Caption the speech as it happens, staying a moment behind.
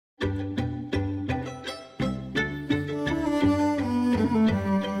Welcome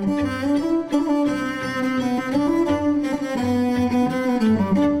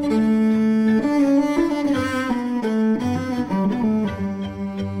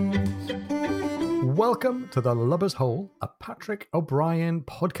to The Lubber's Hole, a Patrick O'Brien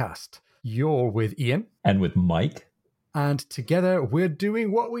podcast. You're with Ian. And with Mike. And together we're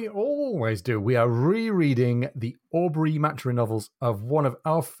doing what we always do. We are rereading the Aubrey Maturin novels of one of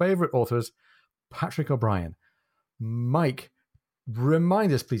our favourite authors, Patrick O'Brien. Mike,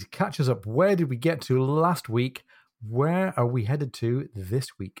 remind us, please, catch us up. Where did we get to last week? Where are we headed to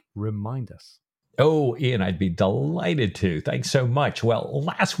this week? Remind us. Oh, Ian, I'd be delighted to. Thanks so much. Well,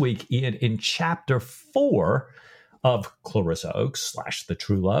 last week, Ian, in chapter 4 of Clarissa Oakes / The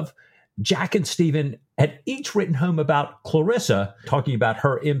Truelove, Jack and Stephen had each written home about Clarissa, talking about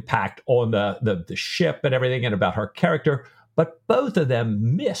her impact on the ship and everything and about her character. But both of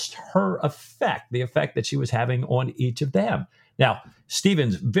them missed her effect, the effect that she was having on each of them. Now,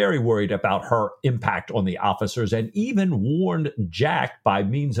 Stephen's very worried about her impact on the officers and even warned Jack by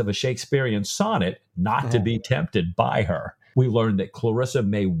means of a Shakespearean sonnet not to be tempted by her. We learned that Clarissa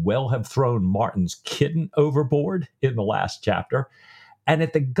may well have thrown Martin's kitten overboard in the last chapter. And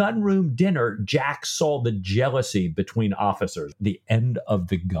at the gunroom dinner, Jack saw the jealousy between officers, the end of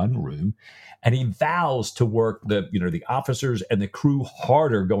the gunroom, and he vows to work the officers and the crew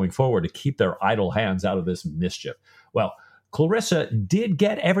harder going forward to keep their idle hands out of this mischief. Well, Clarissa did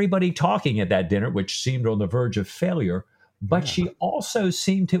get everybody talking at that dinner, which seemed on the verge of failure, but she also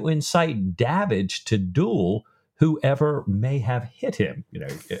seemed to incite Davidge to duel whoever may have hit him.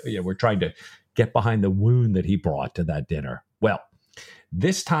 We're trying to get behind the wound that he brought to that dinner. Well,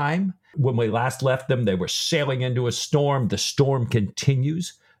 this time, when we last left them, they were sailing into a storm. The storm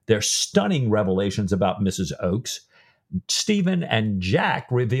continues. There's stunning revelations about Mrs. Oakes. Stephen and Jack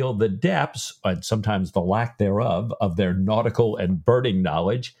reveal the depths, and sometimes the lack thereof, of their nautical and birding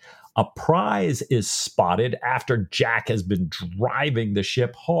knowledge. A prize is spotted after Jack has been driving the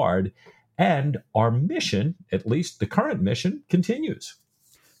ship hard, and our mission, at least the current mission, continues.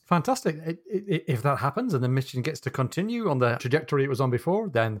 Fantastic. If that happens and the mission gets to continue on the trajectory it was on before,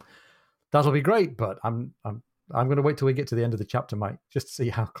 then that'll be great. But I'm going to wait till we get to the end of the chapter, Mike, just to see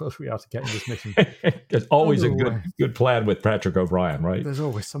how close we are to getting this mission. There's always a good plan with Patrick O'Brien, right? There's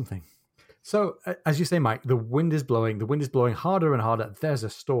always something. So, as you say, Mike, the wind is blowing. The wind is blowing harder and harder. There's a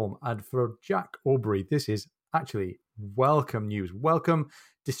storm. And for Jack Aubrey, this is actually welcome news. Welcome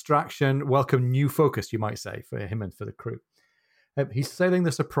distraction. Welcome new focus, you might say, for him and for the crew. He's sailing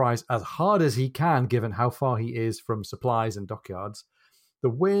the Surprise as hard as he can, given how far he is from supplies and dockyards. The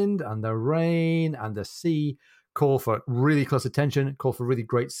wind and the rain and the sea call for really close attention, call for really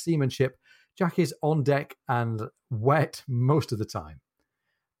great seamanship. Jack is on deck and wet most of the time.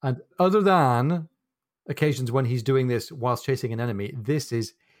 And other than occasions when he's doing this whilst chasing an enemy, this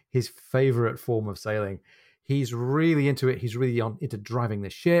is his favorite form of sailing. He's really into it. He's really into driving the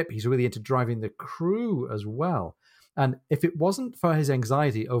ship. He's really into driving the crew as well. And if it wasn't for his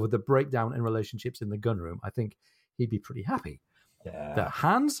anxiety over the breakdown in relationships in the gunroom, I think he'd be pretty happy. Yeah. The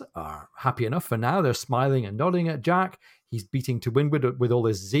hands are happy enough for now. They're smiling and nodding at Jack. He's beating to windward with all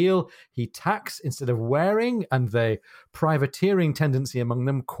his zeal. He tacks instead of wearing, and the privateering tendency among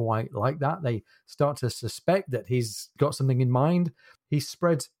them quite like that. They start to suspect that he's got something in mind. He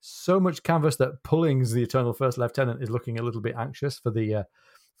spreads so much canvas that Pullings, the eternal first lieutenant, is looking a little bit anxious for the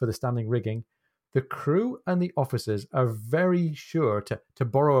standing rigging. The crew and the officers are very sure to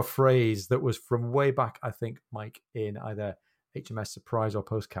borrow a phrase that was from way back, I think, Mike, in either HMS Surprise or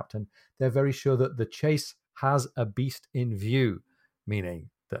Post Captain. They're very sure that the chase has a beast in view,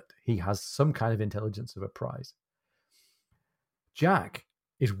 meaning that he has some kind of intelligence of a prize. Jack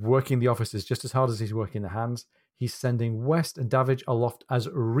is working the officers just as hard as he's working the hands. He's sending West and Davidge aloft as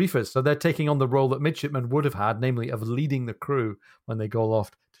reefers, so they're taking on the role that midshipmen would have had, namely of leading the crew when they go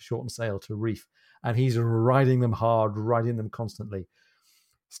aloft to shorten sail to reef. And he's riding them hard, riding them constantly.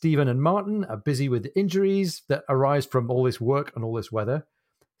 Stephen and Martin are busy with injuries that arise from all this work and all this weather.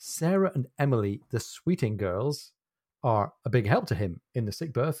 Sarah and Emily, the Sweeting girls, are a big help to him in the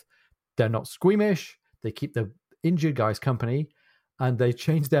sick berth. They're not squeamish. They keep the injured guys company, and they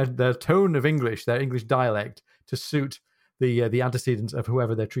change their tone of English, their English dialect, to suit the antecedents of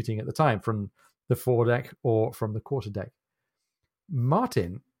whoever they're treating at the time, from the foredeck or from the quarterdeck.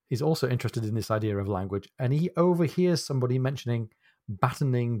 Martin is also interested in this idea of language, and he overhears somebody mentioning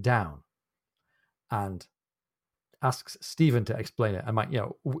battening down and asks Stephen to explain it. And Mike,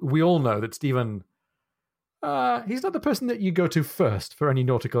 we all know that Stephen, he's not the person that you go to first for any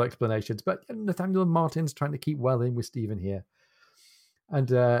nautical explanations, but Nathaniel Martin's trying to keep well in with Stephen here.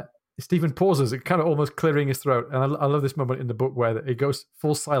 And Stephen pauses, it kind of almost clearing his throat. And I love this moment in the book where it goes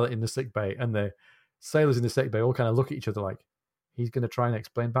full silent in the sick bay, and the sailors in the sick bay all kind of look at each other like, he's going to try and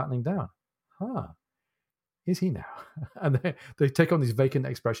explain battening down. Huh. Is he now? And they take on these vacant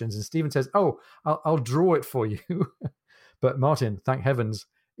expressions. And Stephen says, oh, I'll draw it for you. But Martin, thank heavens,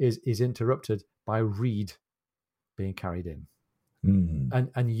 is interrupted by Reed being carried in.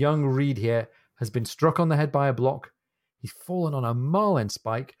 And young Reed here has been struck on the head by a block. He's fallen on a marlin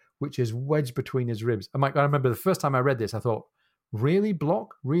spike, which is wedged between his ribs. I remember the first time I read this, I thought, really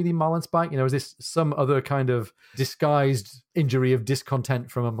block? Really marlin spike? Is this some other kind of disguised injury of discontent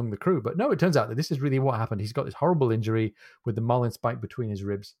from among the crew? But no, it turns out that this is really what happened. He's got this horrible injury with the marlin spike between his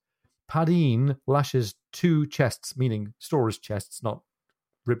ribs. Padine lashes 2 chests, meaning storage chests, not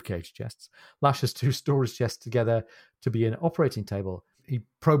ribcage chests, lashes 2 storage chests together to be an operating table. He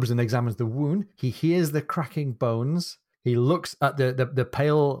probes and examines the wound. He hears the cracking bones. He looks at the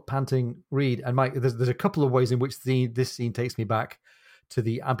pale, panting Reed. And Mike, there's a couple of ways in which this scene takes me back to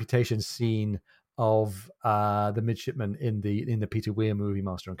the amputation scene of the midshipman in the Peter Weir movie,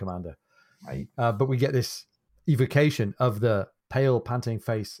 Master and Commander. Right. But we get this evocation of the pale, panting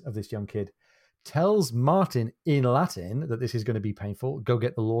face of this young kid. Tells Martin in Latin that this is going to be painful. Go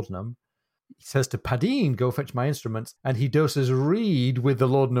get the laudanum. He says to Padine, go fetch my instruments. And he doses Reed with the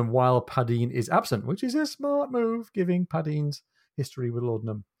laudanum while Padine is absent, which is a smart move, giving Padine's history with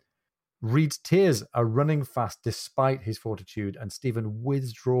laudanum. Reed's tears are running fast despite his fortitude, and Stephen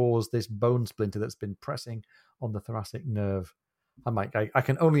withdraws this bone splinter that's been pressing on the thoracic nerve. I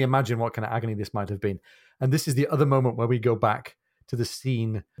can only imagine what kind of agony this might have been. And this is the other moment where we go back to the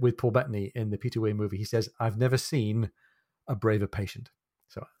scene with Paul Bettany in the Peter Weir movie. He says, I've never seen a braver patient.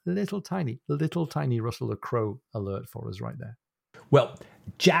 So little tiny Russell Crowe alert for us right there. Well,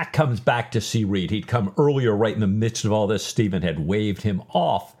 Jack comes back to see Reed. He'd come earlier right in the midst of all this. Stephen had waved him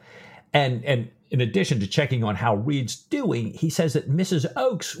off. And in addition to checking on how Reed's doing, he says that Mrs.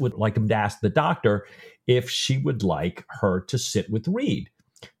 Oakes would like him to ask the doctor if she would like her to sit with Reed.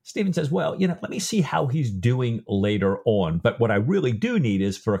 Stephen says, well, let me see how he's doing later on. But what I really do need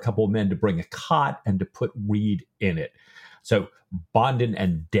is for a couple of men to bring a cot and to put Reed in it. So Bondon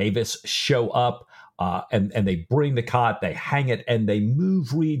and Davis show up and they bring the cot, they hang it, and they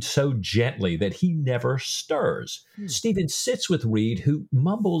move Reed so gently that he never stirs. Stephen sits with Reed, who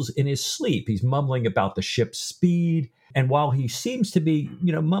mumbles in his sleep. He's mumbling about the ship's speed. And while he seems to be,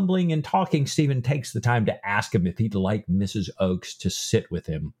 mumbling and talking, Stephen takes the time to ask him if he'd like Mrs. Oakes to sit with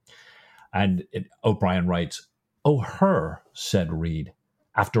him. And O'Brien writes, "Oh, her," said Reed.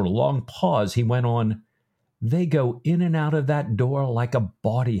 After a long pause, he went on, "They go in and out of that door like a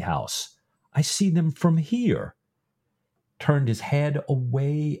bawdy house. I see them from here." Turned his head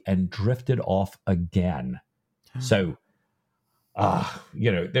away and drifted off again. So,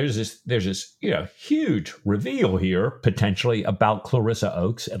 there's this huge reveal here, potentially about Clarissa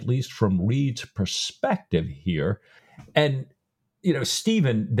Oakes, at least from Reed's perspective here. And,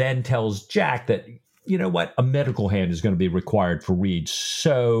 Stephen then tells Jack that, a medical hand is going to be required for Reed.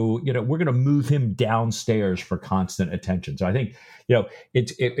 So, we're going to move him downstairs for constant attention. So I think,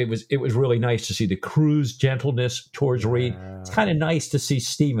 it was really nice to see the crew's gentleness towards Reed. It's kind of nice to see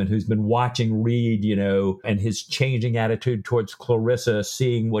Stephen, who's been watching Reed, and his changing attitude towards Clarissa,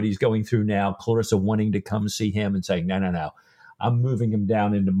 seeing what he's going through now, Clarissa wanting to come see him and saying, no, I'm moving him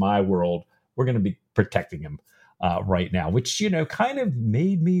down into my world. We're going to be protecting him right now, which, kind of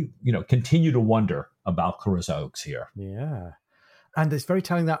made me, continue to wonder about Clarissa Oakes here. Yeah. And it's very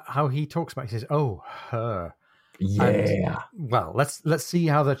telling that how he talks about it. He says, "Oh, her." Yeah. And, well, let's see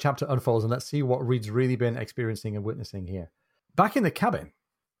how the chapter unfolds, and let's see what Reed's really been experiencing and witnessing here. Back in the cabin,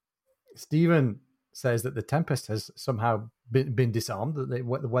 Stephen says that the tempest has somehow been disarmed, that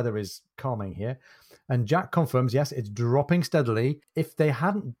the weather is calming here. And Jack confirms, yes, it's dropping steadily. If they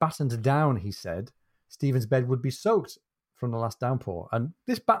hadn't battened down, he said, Stephen's bed would be soaked from the last downpour. And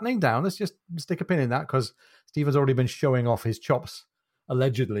this battening down, let's just stick a pin in that, because Stephen's already been showing off his chops,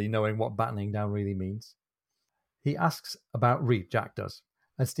 allegedly knowing what battening down really means. He asks about Reed, Jack does.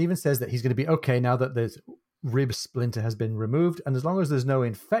 And Stephen says that he's going to be okay now that the rib splinter has been removed. And as long as there's no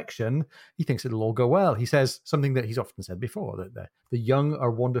infection, he thinks it'll all go well. He says something that he's often said before, that the young are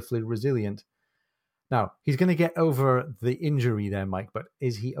wonderfully resilient. Now, he's going to get over the injury there, Mike, but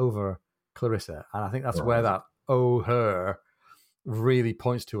is he over Clarissa? And I think that's where that "oh, her" really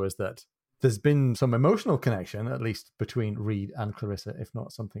points to us that there's been some emotional connection, at least between Reed and Clarissa, if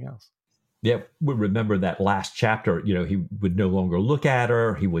not something else. Yeah, we remember that last chapter, he would no longer look at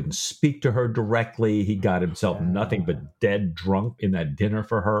her. He wouldn't speak to her directly. He got himself nothing but dead drunk in that dinner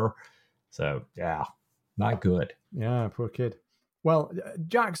for her. So, yeah, not good. Yeah, poor kid. Well,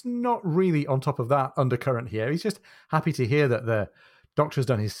 Jack's not really on top of that undercurrent here. He's just happy to hear that the doctor's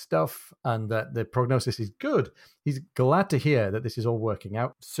done his stuff and that the prognosis is good. He's glad to hear that this is all working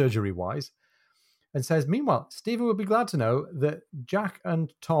out surgery-wise, and says, meanwhile, Stephen would be glad to know that Jack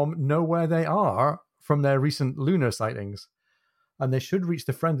and Tom know where they are from their recent lunar sightings, and they should reach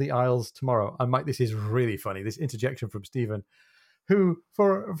the Friendly Isles tomorrow. And Mike, this is really funny, this interjection from Stephen, who,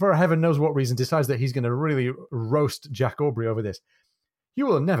 for heaven knows what reason, decides that he's going to really roast Jack Aubrey over this. You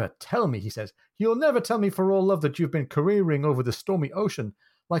will never tell me, he says, you'll never tell me for all love that you've been careering over the stormy ocean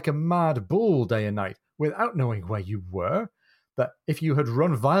like a mad bull day and night without knowing where you were, that if you had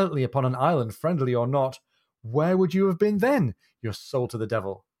run violently upon an island, friendly or not, where would you have been then, your soul to the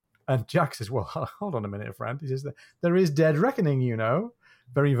devil? And Jack says, well, hold on a minute, friend. He says, there is dead reckoning, you know,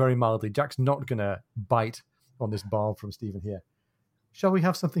 very, very mildly. Jack's not going to bite on this barb from Stephen here. Shall we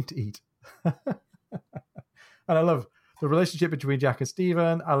have something to eat? And I love the relationship between Jack and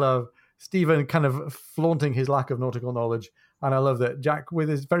Stephen. I love Stephen kind of flaunting his lack of nautical knowledge. And I love that Jack, with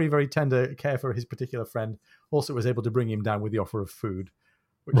his very, very tender care for his particular friend, also was able to bring him down with the offer of food.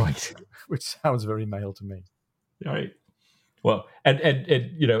 Which sounds very male to me. Right. Well, and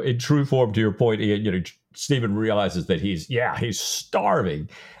you know, in true form, to your point, Ian, you know, Stephen realizes that he's starving.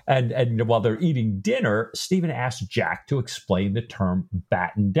 And while they're eating dinner, Stephen asks Jack to explain the term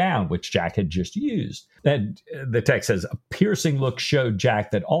batten down, which Jack had just used. And the text says, a piercing look showed Jack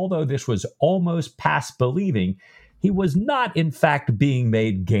that although this was almost past believing, he was not, in fact, being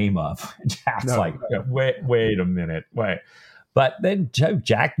made game of. Jack's like, wait a minute, wait. But then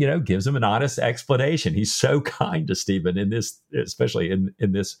Jack, you know, gives him an honest explanation. He's so kind to Stephen in this, especially in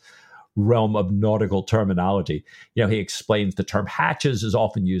this realm of nautical terminology. You know, he explains the term hatches is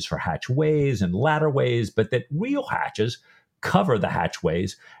often used for hatchways and ladderways, but that real hatches cover the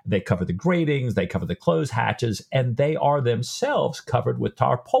hatchways. They cover the gratings, they cover the closed hatches, and they are themselves covered with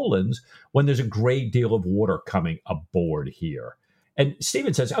tarpaulins when there's a great deal of water coming aboard here. And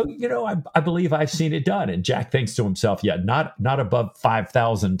Stephen says, oh, you know, I believe I've seen it done. And Jack thinks to himself, yeah, not above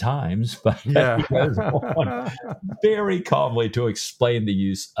 5,000 times, but yeah. He goes on very calmly to explain the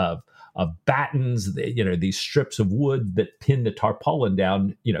use of battens, you know, these strips of wood that pin the tarpaulin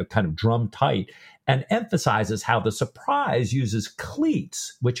down, you know, kind of drum tight, and emphasizes how the Surprise uses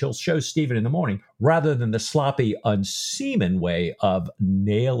cleats, which he'll show Stephen in the morning, rather than the sloppy, unseaman way of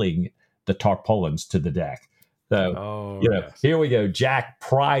nailing the tarpaulins to the deck. So, Here we go. Jack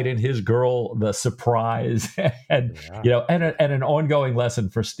pride in his girl, the Surprise, and you know, and an ongoing lesson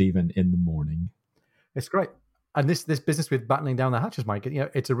for Stephen in the morning. It's great. And this business with battening down the hatches, Mike, you know,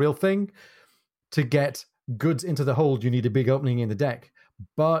 it's a real thing. To get goods into the hold, you need a big opening in the deck.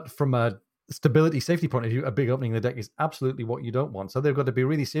 But from a stability safety point of view, a big opening in the deck is absolutely what you don't want. So they've got to be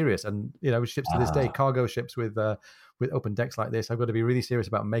really serious. And, you know, ships to this day, cargo ships with open decks like this, I've got to be really serious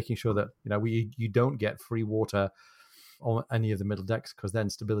about making sure that, you know, you don't get free water on any of the middle decks, because then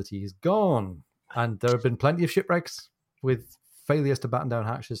stability is gone. And there have been plenty of shipwrecks with failures to batten down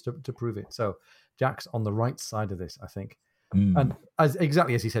hatches to prove it. So Jack's on the right side of this, I think. And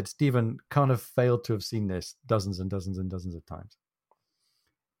exactly as he said, Stephen can't have failed to have seen this dozens and dozens and dozens of times.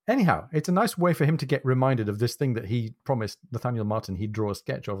 Anyhow, it's a nice way for him to get reminded of this thing that he promised Nathaniel Martin he'd draw a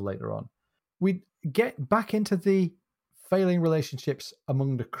sketch of later on. We get back into the failing relationships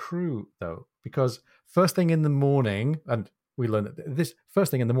among the crew, though, because first thing in the morning, and we learn that this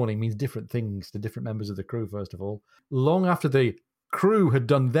first thing in the morning means different things to different members of the crew, first of all. Long after the crew had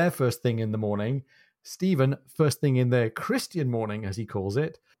done their first thing in the morning, Stephen, first thing in their Christian morning, as he calls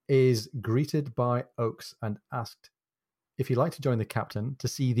it, is greeted by Oakes and asked if he'd like to join the captain to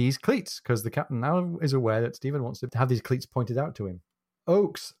see these cleats, because the captain now is aware that Stephen wants to have these cleats pointed out to him.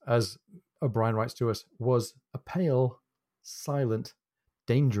 Oakes, as O'Brien writes to us, was a pale, silent,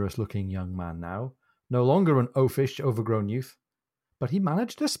 dangerous-looking young man now, no longer an oafish, overgrown youth, but he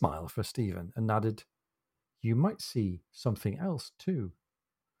managed to smile for Stephen and added, "You might see something else too."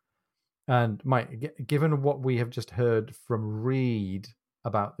 And Mike, given what we have just heard from Reed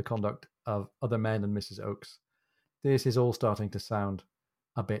about the conduct of other men and Mrs. Oakes, this is all starting to sound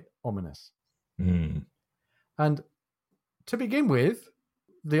a bit ominous. And to begin with,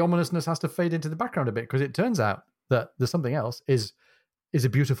 the ominousness has to fade into the background a bit, because it turns out that there's something else is a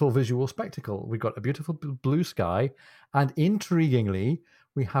beautiful visual spectacle. We've got a beautiful blue sky, and intriguingly,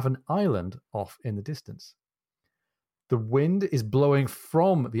 we have an island off in the distance. The wind is blowing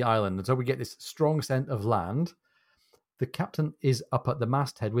from the island, and so we get this strong scent of land. The captain is up at the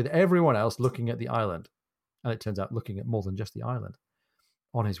masthead with everyone else looking at the island. And it turns out looking at more than just the island.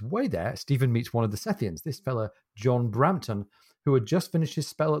 On his way there, Stephen meets one of the Sethians, this fella, John Brampton, who had just finished his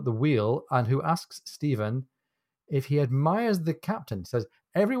spell at the wheel and who asks Stephen if he admires the captain. He says,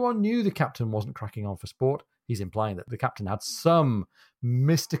 everyone knew the captain wasn't cracking on for sport. He's implying that the captain had some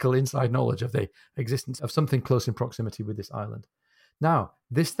mystical inside knowledge of the existence of something close in proximity with this island. Now,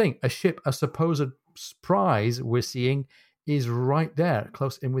 this thing, a ship, a supposed prize we're seeing, is right there,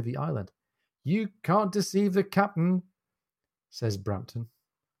 close in with the island. You can't deceive the captain, says Brampton.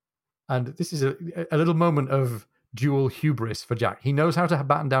 And this is a little moment of dual hubris for Jack. He knows how to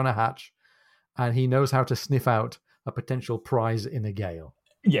batten down a hatch, and he knows how to sniff out a potential prize in a gale.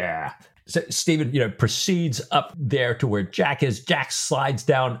 Yeah. So Stephen, proceeds up there to where Jack is. Jack slides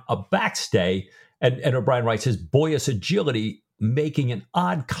down a backstay, and O'Brien writes his boyish agility making an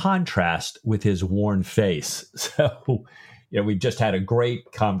odd contrast with his worn face. So, we just had a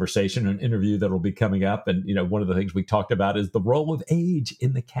great conversation, an interview that will be coming up. And, one of the things we talked about is the role of age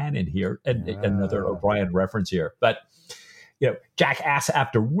in the canon here, and another O'Brien reference here. But, Jack asks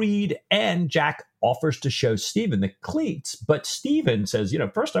after Reed, and Jack offers to show Stephen the cleats. But Stephen says,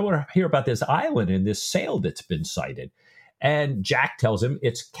 first I want to hear about this island and this sail that's been sighted. And Jack tells him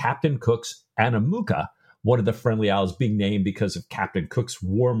it's Captain Cook's Anamuka, one of the friendly isles being named because of Captain Cook's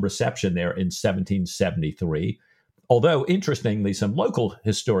warm reception there in 1773. Although, interestingly, some local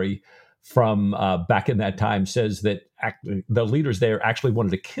history from back in that time says that the leaders there actually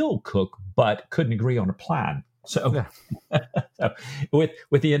wanted to kill Cook, but couldn't agree on a plan. So, so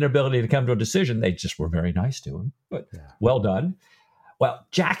with the inability to come to a decision, they just were very nice to him. But well done. Well,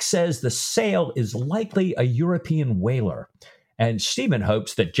 Jack says the sail is likely a European whaler. And Stephen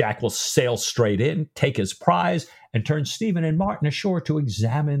hopes that Jack will sail straight in, take his prize, and turn Stephen and Martin ashore to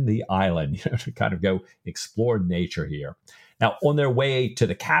examine the island, to kind of go explore nature here. Now, on their way to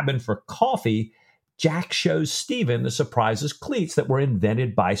the cabin for coffee, Jack shows Stephen the Surprise's cleats that were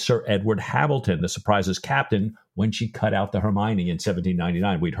invented by Sir Edward Hamilton, the Surprise's captain, when she cut out the Hermione in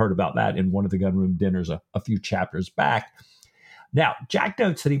 1799. We'd heard about that in one of the gunroom dinners a few chapters back. Now, Jack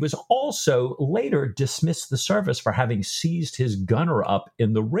notes that he was also later dismissed the service for having seized his gunner up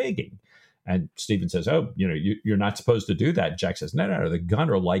in the rigging. And Stephen says, you're not supposed to do that. Jack says, no, the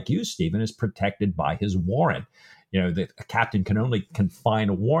gunner, like you, Stephen, is protected by his warrant. A captain can only confine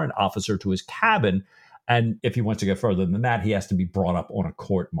a warrant officer to his cabin. And if he wants to go further than that, he has to be brought up on a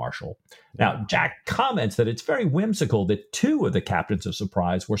court-martial. Now, Jack comments that it's very whimsical that 2 of the captains of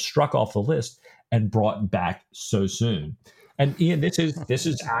Surprise were struck off the list and brought back so soon. And Ian, this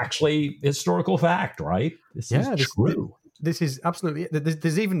is actually historical fact, right? This is true. This is absolutely.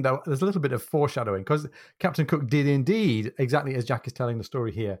 There's a little bit of foreshadowing, because Captain Cook did indeed, exactly as Jack is telling the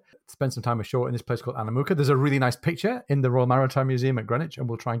story here, spend some time ashore in this place called Anamuka. There's a really nice picture in the Royal Maritime Museum at Greenwich, and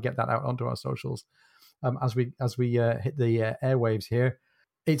we'll try and get that out onto our socials as we hit the airwaves here.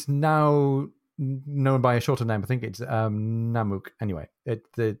 It's now known by a shorter name. I think it's Namuk. Anyway,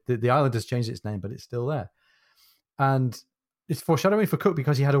 the island has changed its name, but it's still there. And it's foreshadowing for Cook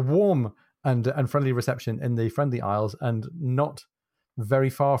because he had a warm and friendly reception in the Friendly Isles, and not very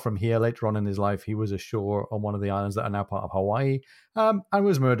far from here later on in his life, he was ashore on one of the islands that are now part of Hawaii, and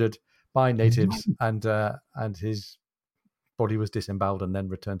was murdered by natives, and his body was disemboweled and then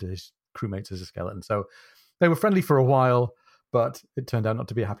returned to his crewmates as a skeleton. So they were friendly for a while, but it turned out not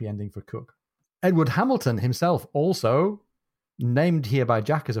to be a happy ending for Cook. Edward Hamilton himself, also named here by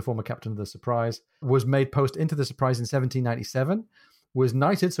Jack as a former captain of the Surprise, was made post into the Surprise in 1797, was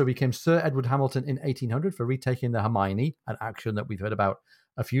knighted, so became Sir Edward Hamilton in 1800 for retaking the Hermione, an action that we've heard about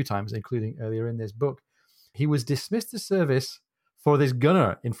a few times, including earlier in this book. He was dismissed the service for this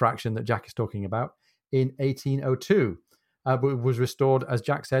gunner infraction that Jack is talking about in 1802, but was restored, as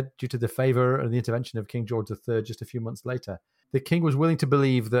Jack said, due to the favour and the intervention of King George III just a few months later. The king was willing to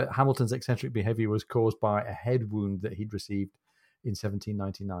believe that Hamilton's eccentric behaviour was caused by a head wound that he'd received in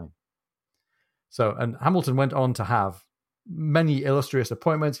 1799. So, and Hamilton went on to have many illustrious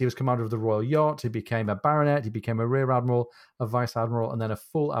appointments. He was commander of the Royal Yacht. He became a baronet. He became a rear admiral, a vice admiral, and then a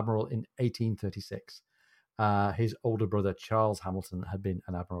full admiral in 1836. His older brother, Charles Hamilton, had been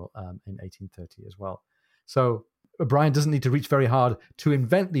an admiral in 1830 as well. So Brian doesn't need to reach very hard to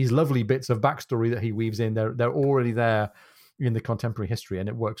invent these lovely bits of backstory that he weaves in. They're already there in the contemporary history, and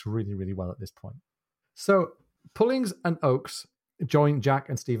it works really, really well at this point. So Pullings and Oakes join Jack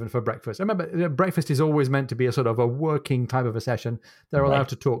and Stephen for breakfast. Remember, breakfast is always meant to be a sort of a working type of a session. They're allowed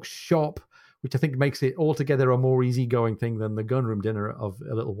to talk shop, which I think makes it altogether a more easygoing thing than the gunroom dinner of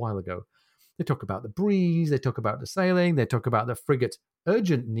a little while ago. They talk about the breeze, they talk about the sailing, they talk about the frigate's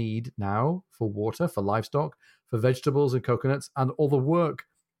urgent need now for water, for livestock, for vegetables and coconuts, and all the work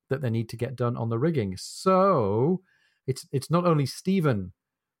that they need to get done on the rigging. So it's not only Stephen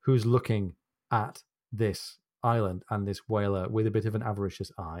who's looking at this island and this whaler with a bit of an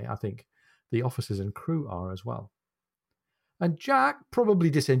avaricious eye. I think the officers and crew are as well. And Jack, probably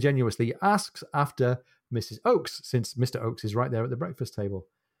disingenuously, asks after Mrs. Oakes, since Mr. Oakes is right there at the breakfast table.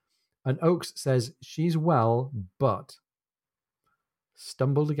 And Oakes says she's well, but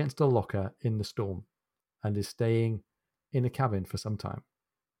stumbled against a locker in the storm and is staying in a cabin for some time.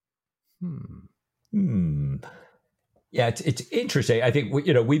 Yeah, it's interesting. I think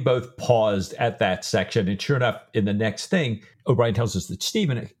we both paused at that section, and sure enough, in the next thing, O'Brien tells us that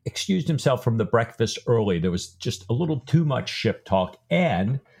Stephen excused himself from the breakfast early. There was just a little too much ship talk,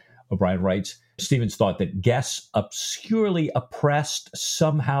 and O'Brien writes, Stevens thought that guests obscurely oppressed,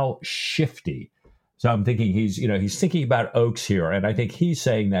 somehow shifty. So I'm thinking he's thinking about Oakes here, and I think he's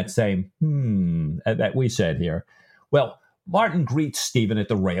saying that same that we said here. Well, Martin greets Stephen at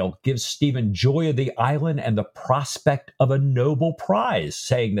the rail, gives Stephen joy of the island and the prospect of a noble prize,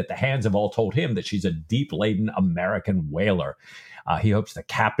 saying that the hands have all told him that she's a deep-laden American whaler. He hopes the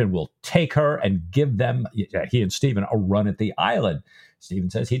captain will take her and give them, he and Stephen, a run at the island.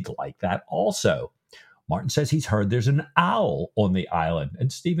 Stephen says he'd like that also. Martin says he's heard there's an owl on the island,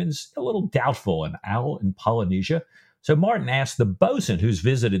 and Stephen's a little doubtful, an owl in Polynesia. So Martin asked the bosun who's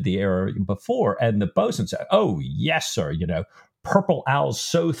visited the area before, and the bosun said, "Oh, yes, sir, purple owls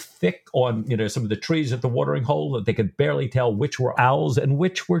so thick on, some of the trees at the watering hole that they could barely tell which were owls and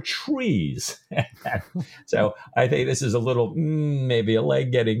which were trees." So I think this is a little, maybe a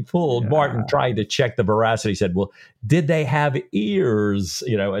leg getting pulled. Yeah. Martin tried to check the veracity, said, well, did they have ears?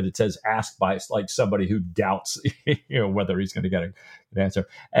 And it says asked by like somebody who doubts, whether he's going to get an answer.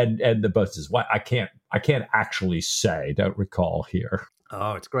 And the bosun says, well, I can't actually say, don't recall here.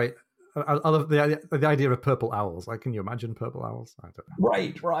 Oh, it's great. I love the idea of purple owls. Like, can you imagine purple owls? I don't know.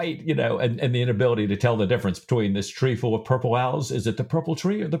 Right. And the inability to tell the difference between this tree full of purple owls. Is it the purple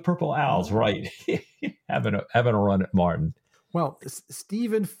tree or the purple owls? Right. having a run at Martin. Well,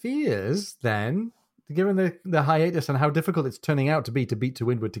 Stephen fears then, given the hiatus and how difficult it's turning out to be to beat to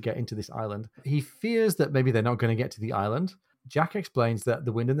windward to get into this island, he fears that maybe they're not going to get to the island. Jack explains that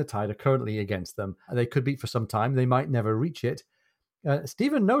the wind and the tide are currently against them. They could beat for some time. They might never reach it.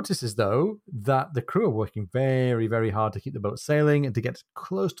 Stephen notices, though, that the crew are working very, very hard to keep the boat sailing and to get as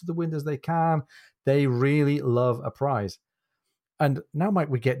close to the wind as they can. They really love a prize. And now, Mike,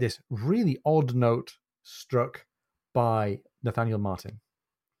 we get this really odd note struck by Nathaniel Martin.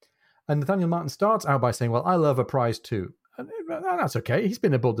 And Nathaniel Martin starts out by saying, well, I love a prize too. And that's okay. He's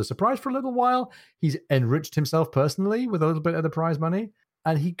been aboard the Surprise for a little while. He's enriched himself personally with a little bit of the prize money.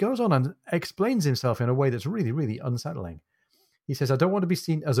 And he goes on and explains himself in a way that's really, really unsettling. He says, I don't want to be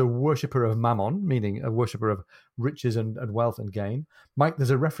seen as a worshipper of mammon, meaning a worshipper of riches and wealth and gain. Mike,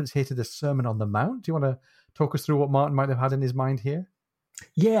 there's a reference here to the Sermon on the Mount. Do you want to talk us through what Martin might have had in his mind here?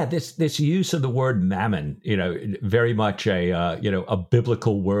 Yeah, this use of the word mammon, very much a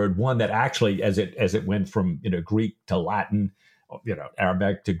biblical word, one that actually, as it went from Greek to Latin,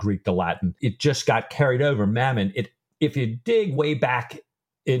 Arabic to Greek to Latin, it just got carried over. Mammon. If you dig way back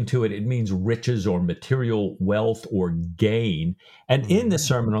into it, it means riches or material wealth or gain. And in the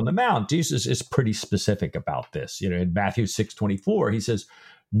Sermon on the Mount, Jesus is pretty specific about this. In Matthew 6:24, he says,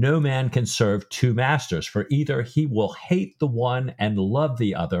 no man can serve two masters, for either he will hate the one and love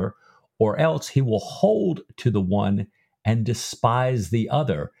the other, or else he will hold to the one and despise the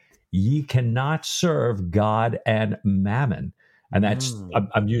other. Ye cannot serve God and mammon. And that's,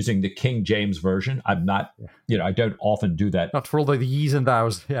 I'm using the King James Version. I'm not, I don't often do that. Not for all the ye's and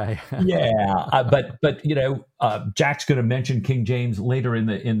thous. Yeah. But Jack's going to mention King James later in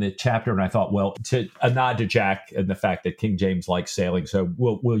the chapter. And I thought, well, to a nod to Jack and the fact that King James likes sailing. So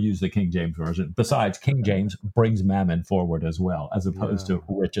we'll use the King James Version. Besides, King James brings mammon forward as well, as opposed to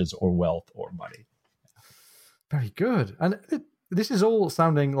riches or wealth or money. Very good. And this is all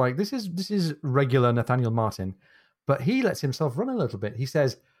sounding like this is regular Nathaniel Martin. But he lets himself run a little bit. He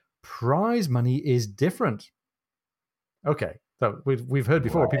says, prize money is different. Okay, so we've heard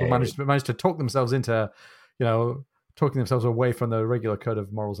before, people manage to talk themselves into, talking themselves away from the regular code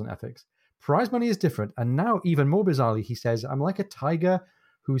of morals and ethics. Prize money is different. And now, even more bizarrely, he says, I'm like a tiger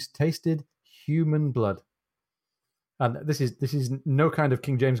who's tasted human blood. And this is no kind of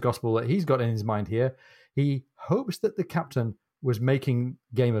King James gospel that he's got in his mind here. He hopes that the captain was making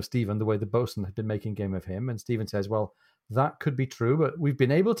game of Stephen the way the bosun had been making game of him. And Stephen says, well, that could be true, but we've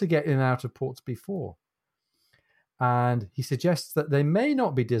been able to get in and out of ports before. And he suggests that they may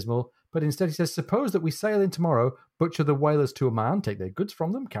not be dismal, but instead he says, suppose that we sail in tomorrow, butcher the whalers to a man, take their goods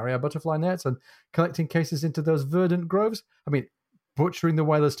from them, carry our butterfly nets, and collecting cases into those verdant groves. I mean, butchering the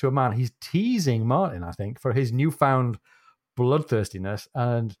whalers to a man. He's teasing Martin, I think, for his newfound bloodthirstiness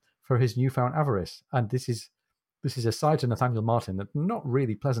and for his newfound avarice. And this is a side to Nathaniel Martin that's not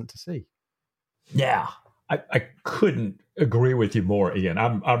really pleasant to see. Yeah. I couldn't agree with you more, Ian.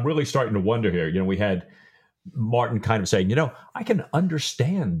 I'm really starting to wonder here. We had Martin kind of saying, I can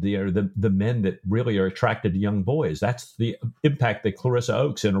understand the men that really are attracted to young boys. That's the impact that Clarissa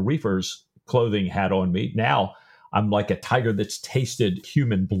Oakes in a reefer's clothing had on me. Now I'm like a tiger that's tasted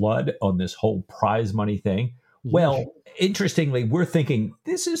human blood on this whole prize money thing. Well, interestingly, we're thinking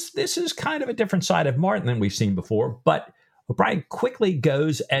this is kind of a different side of Martin than we've seen before. But O'Brien quickly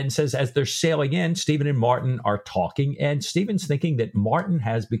goes and says, as they're sailing in, Stephen and Martin are talking, and Stephen's thinking that Martin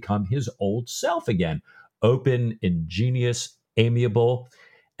has become his old self again, open, ingenious, amiable.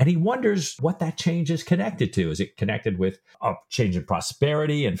 And he wonders what that change is connected to. Is it connected with a change in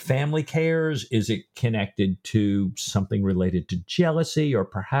prosperity and family cares? Is it connected to something related to jealousy or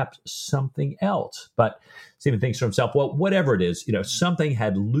perhaps something else? But Stephen thinks to himself, well, whatever it is, something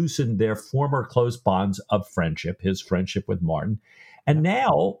had loosened their former close bonds of friendship, his friendship with Martin. And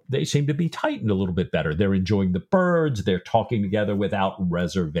now they seem to be tightened a little bit better. They're enjoying the birds. They're talking together without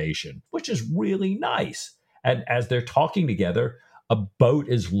reservation, which is really nice. And as they're talking together, a boat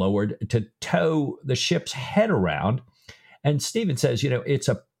is lowered to tow the ship's head around. And Stephen says, it's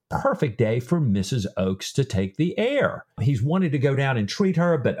a perfect day for Mrs. Oakes to take the air. He's wanted to go down and treat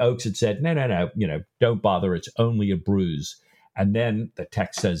her, but Oakes had said, no, don't bother. It's only a bruise. And then the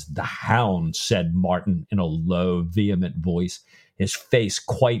text says, the hound, said Martin in a low, vehement voice, his face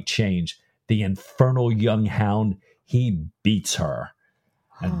quite changed. The infernal young hound, he beats her.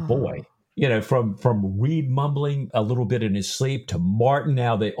 And boy, from Reed mumbling a little bit in his sleep to Martin,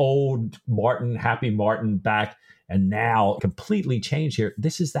 now the old Martin, happy Martin back, and now completely changed here.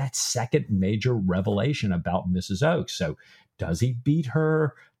 This is that second major revelation about Mrs. Oakes. So does he beat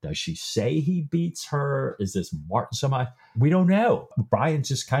her? Does she say he beats her? Is this Martin somehow? We don't know. Brian's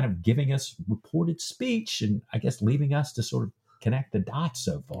just kind of giving us reported speech and I guess leaving us to sort of connect the dots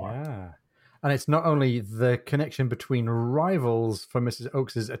so far. Yeah. And it's not only the connection between rivals for Mrs.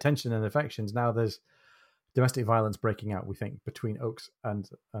 Oakes's attention and affections. Now there's domestic violence breaking out, we think, between Oakes and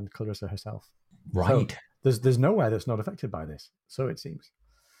Clarissa herself. Right. So there's nowhere that's not affected by this, so it seems.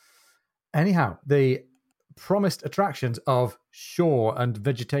 Anyhow, the promised attractions of shore and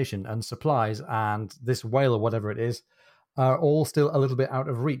vegetation and supplies and this whale or whatever it is are all still a little bit out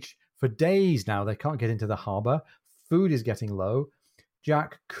of reach. For days now, they can't get into the harbour. Food is getting low.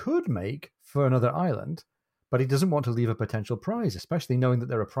 Jack could make for another island, but he doesn't want to leave a potential prize, especially knowing that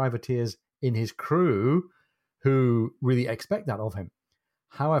there are privateers in his crew who really expect that of him.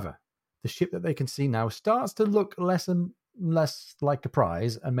 However, the ship that they can see now starts to look less and less like a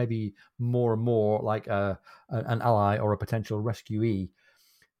prize and maybe more and more like an ally or a potential rescuee.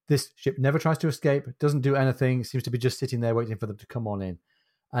 This ship never tries to escape, doesn't do anything, seems to be just sitting there waiting for them to come on in.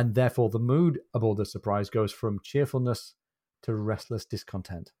 And therefore, the mood aboard the Surprise goes from cheerfulness to restless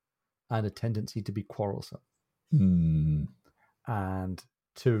discontent and a tendency to be quarrelsome. And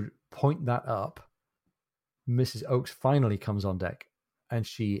to point that up, Mrs. Oakes finally comes on deck and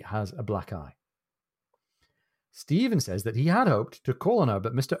she has a black eye. Stephen says that he had hoped to call on her,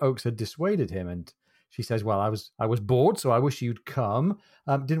 but Mr. Oakes had dissuaded him, and she says, well, I was bored, so I wish you'd come.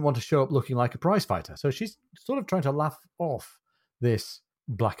 Didn't want to show up looking like a prize fighter. So she's sort of trying to laugh off this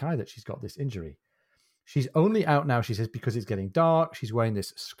black eye that she's got, this injury. She's only out now, she says, because it's getting dark. She's wearing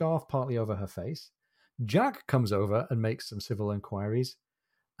this scarf partly over her face. Jack comes over and makes some civil inquiries.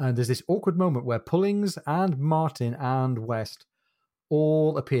 And there's this awkward moment where Pullings and Martin and West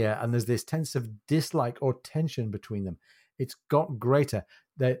all appear, and there's this sense of dislike or tension between them. It's got greater.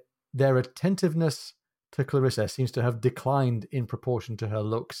 Their attentiveness to Clarissa seems to have declined in proportion to her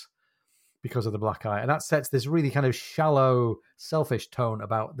looks because of the black eye. And that sets this really kind of shallow, selfish tone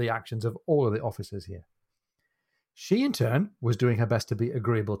about the actions of all of the officers here. She, in turn, was doing her best to be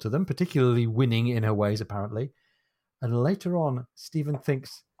agreeable to them, particularly winning in her ways, apparently. And later on, Stephen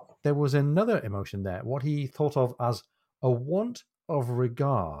thinks there was another emotion there, what he thought of as a want of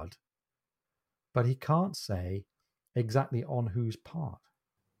regard, but he can't say exactly on whose part.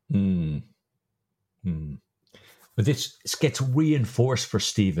 But this gets reinforced for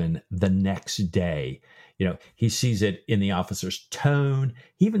Stephen the next day. He sees it in the officer's tone.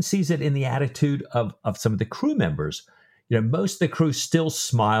 He even sees it in the attitude of some of the crew members. Most of the crew still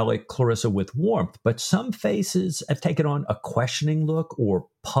smile at Clarissa with warmth, but some faces have taken on a questioning look or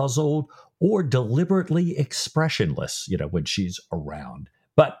puzzled or deliberately expressionless, when she's around.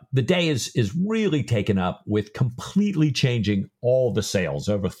 But the day is really taken up with completely changing all the sails,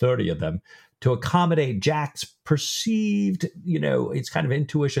 over 30 of them, to accommodate Jack's perceived, it's kind of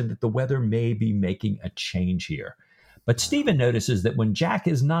intuition that the weather may be making a change here. But Stephen notices that when Jack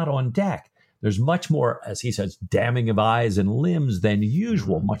is not on deck, There's much more, as he says, damning of eyes and limbs than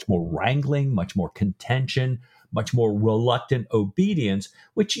usual, much more wrangling, much more contention, much more reluctant obedience,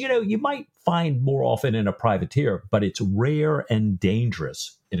 which, you might find more often in a privateer, but it's rare and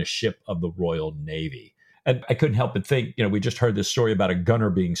dangerous in a ship of the Royal Navy. And I couldn't help but think, we just heard this story about a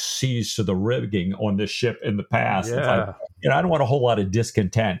gunner being seized to the rigging on this ship in the past. Yeah. It's like, I don't want a whole lot of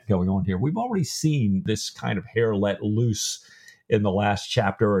discontent going on here. We've already seen this kind of hair let loose in the last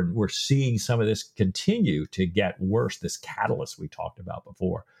chapter, and we're seeing some of this continue to get worse, this catalyst we talked about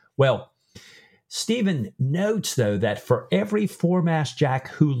before. Well, Stephen notes, though, that for every foremast Jack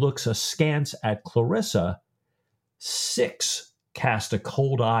who looks askance at Clarissa, 6 cast a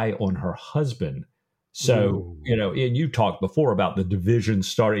cold eye on her husband. So, and you talked before about the division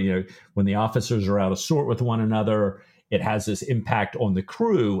starting, when the officers are out of sort with one another, it has this impact on the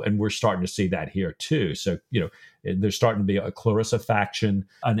crew, and we're starting to see that here too. So, there's starting to be a Clarissa faction,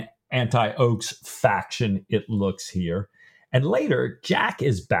 an anti-Oaks faction, it looks here. And later, Jack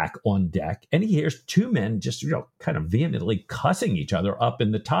is back on deck, and he hears 2 men just, kind of vehemently cussing each other up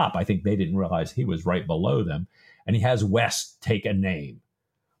in the top. I think they didn't realize he was right below them. And he has West take a name.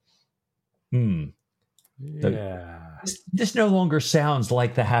 Yeah. This no longer sounds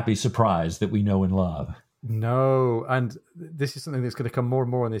like the happy surprise that we know and love. No, and this is something that's going to come more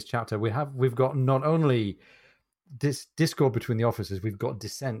and more in this chapter. We've got not only this discord between the officers, we've got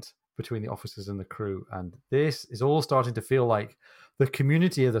dissent between the officers and the crew, and this is all starting to feel like the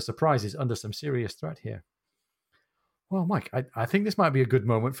community of the Surprise is under some serious threat here. Well, Mike, I think this might be a good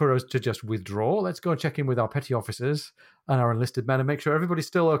moment for us to just withdraw. Let's go and check in with our petty officers and our enlisted men and make sure everybody's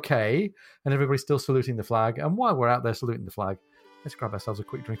still okay and everybody's still saluting the flag. And while we're out there saluting the flag, let's grab ourselves a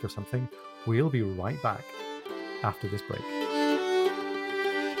quick drink of something. We'll be right back after this break.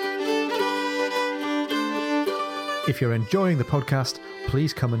 If you're enjoying the podcast,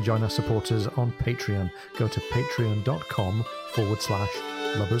 please come and join our supporters on Patreon. Go to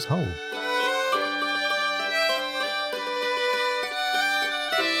patreon.com/lubbershole.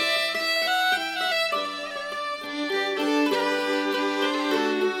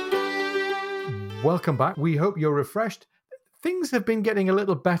 Welcome back. We hope you're refreshed. Things have been getting a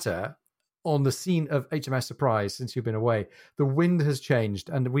little better on the scene of HMS Surprise since you've been away. The wind has changed,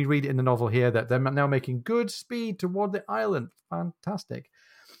 and we read in the novel here that they're now making good speed toward the island. Fantastic.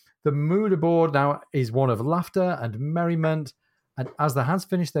 The mood aboard now is one of laughter and merriment, and as the hands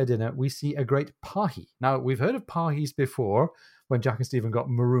finish their dinner, we see a great pahi. Now, we've heard of pahis before when Jack and Stephen got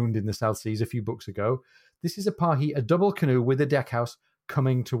marooned in the South Seas a few books ago. This is a pahi, a double canoe with a deckhouse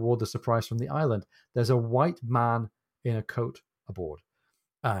coming toward the Surprise from the island. There's a white man in a coat aboard.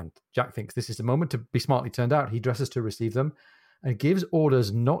 And Jack thinks this is the moment to be smartly turned out. He dresses to receive them and gives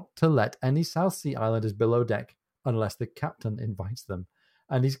orders not to let any South Sea Islanders below deck unless the captain invites them.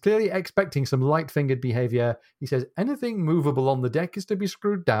 And he's clearly expecting some light-fingered behavior. He says anything movable on the deck is to be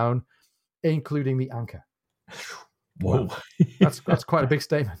screwed down, including the anchor. Whoa. That's quite a big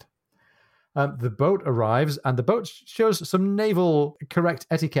statement. The boat arrives, and the boat shows some naval correct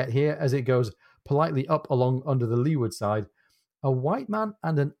etiquette here as it goes politely up along under the leeward side. A white man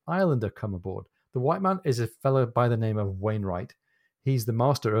and an islander come aboard. The white man is a fellow by the name of Wainwright. He's the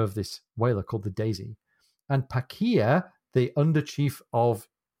master of this whaler called the Daisy. And Pakia, the underchief of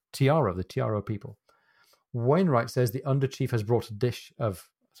Tiaro, the Tiaro people. Wainwright says the underchief has brought a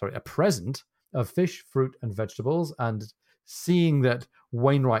present of fish, fruit, and vegetables. And seeing that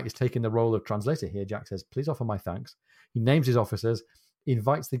Wainwright is taking the role of translator here, Jack says, please offer my thanks. He names his officers,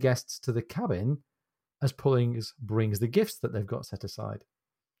 invites the guests to the cabin as Pullings brings the gifts that they've got set aside.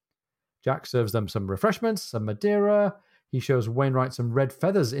 Jack serves them some refreshments, some Madeira. He shows Wainwright some red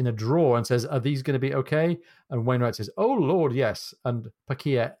feathers in a drawer and says, are these going to be okay? And Wainwright says, oh, Lord, yes. And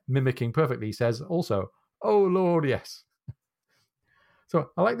Pakia, mimicking perfectly, says also, oh, Lord, yes.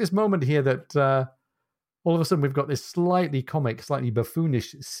 So I like this moment here that all of a sudden we've got this slightly comic, slightly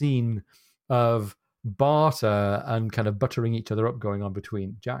buffoonish scene of barter and kind of buttering each other up going on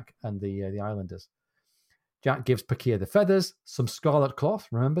between Jack and the Islanders. Jack gives Pakia the feathers, some scarlet cloth.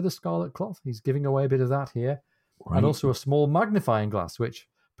 Remember the scarlet cloth? He's giving away a bit of that here. Right. And also a small magnifying glass, which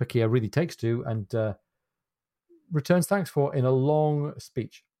Pakia really takes to and returns thanks for in a long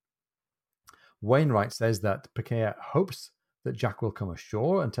speech. Wainwright says that Pakia hopes that Jack will come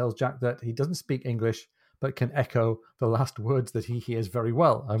ashore and tells Jack that he doesn't speak English but can echo the last words that he hears very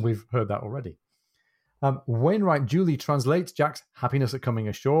well. And we've heard that already. Wainwright duly translates Jack's happiness at coming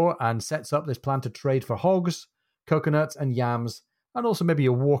ashore and sets up this plan to trade for hogs, coconuts, and yams, and also maybe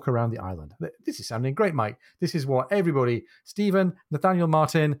a walk around the island. This is sounding great, Mike. This is what everybody, Stephen, Nathaniel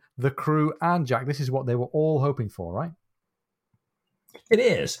Martin, the crew, and Jack, this is what they were all hoping for, right? It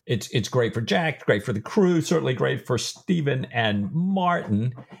is. It's great for Jack, great for the crew, certainly great for Stephen and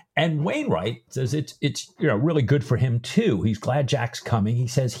Martin. And Wainwright says it's really good for him too. He's glad Jack's coming. He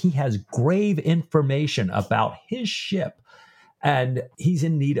says he has grave information about his ship, and he's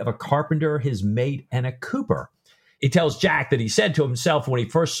in need of a carpenter, his mate, and a cooper. He tells Jack that he said to himself when he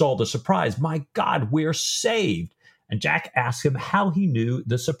first saw the surprise, "My God, we're saved." And Jack asks him how he knew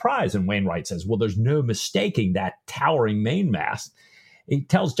the surprise. And Wainwright says, well, there's no mistaking that towering mainmast. He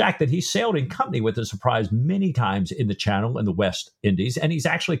tells Jack that he sailed in company with the surprise many times in the Channel and the West Indies, and he's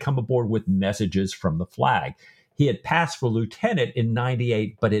actually come aboard with messages from the flag. He had passed for lieutenant in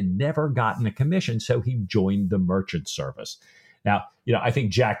 98, but had never gotten a commission, so he joined the merchant service. Now, I think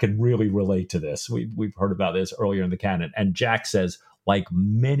Jack can really relate to this. We've heard about this earlier in the canon, and Jack says, like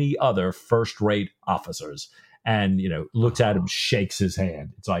many other first-rate officers, and looks at him, shakes his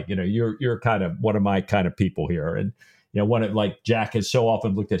hand. It's like, you're kind of one of my kind of people here, and like Jack has so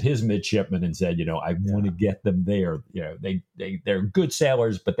often looked at his midshipmen and said, I want to get them there. They're good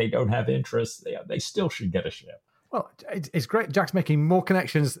sailors, but they don't have interests. They still should get a ship. Well, it's great. Jack's making more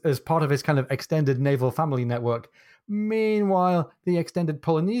connections as part of his kind of extended naval family network. Meanwhile, the extended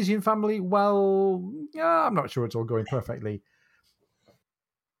Polynesian family, well, I'm not sure it's all going perfectly.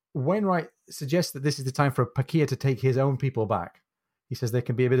 Wainwright suggests that this is the time for Pakia to take his own people back. He says they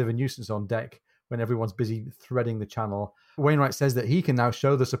can be a bit of a nuisance on deck when everyone's busy threading the channel. Wainwright says that he can now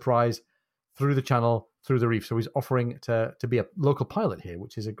show the surprise through the channel, through the reef. So he's offering to be a local pilot here,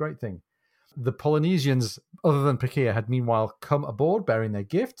 which is a great thing. The Polynesians, other than Pakia, had meanwhile come aboard bearing their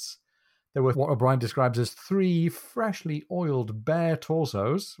gifts. There were what O'Brien describes as 3 freshly oiled bare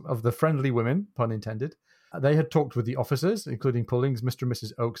torsos of the friendly women, pun intended. They had talked with the officers, including Pullings, Mr. and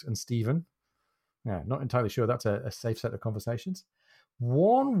Mrs. Oakes, and Stephen. Yeah, not entirely sure that's a safe set of conversations.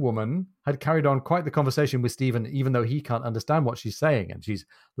 One woman had carried on quite the conversation with Stephen, even though he can't understand what she's saying, and she's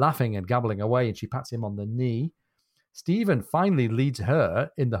laughing and gabbling away, and she pats him on the knee. Stephen finally leads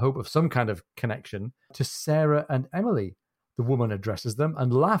her, in the hope of some kind of connection, to Sarah and Emily. The woman addresses them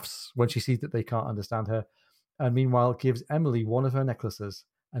and laughs when she sees that they can't understand her, and meanwhile gives Emily one of her necklaces,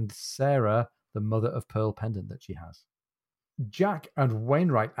 and Sarah the mother of pearl pendant that she has. Jack and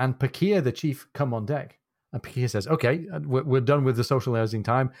Wainwright and Pakia, the chief, come on deck. And Pakia says, okay, we're done with the socializing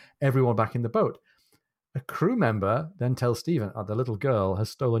time. Everyone back in the boat. A crew member then tells Stephen, the little girl has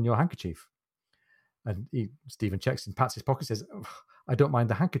stolen your handkerchief. And Stephen checks and pats his pocket and says, I don't mind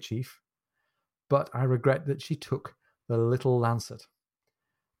the handkerchief, but I regret that she took the little lancet.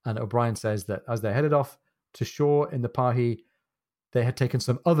 And O'Brien says that as they headed off to shore in the Pahi, they had taken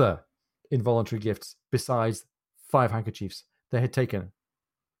some other involuntary gifts besides 5 handkerchiefs. They had taken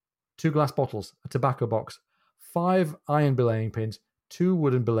 2 glass bottles, a tobacco box, 5 iron belaying pins, 2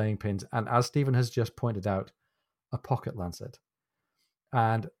 wooden belaying pins, and as Stephen has just pointed out, a pocket lancet.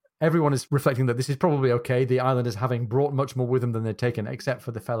 And everyone is reflecting that this is probably okay. The islanders having brought much more with them than they'd taken, except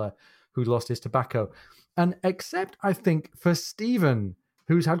for the fella who lost his tobacco. And except, I think, for Stephen,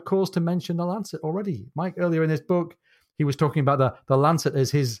 who's had cause to mention the lancet already. Mike, earlier in this book, he was talking about the lancet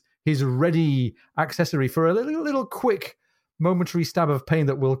as his ready accessory for a little quick momentary stab of pain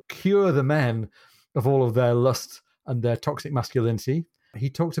that will cure the men of all of their lust and their toxic masculinity. He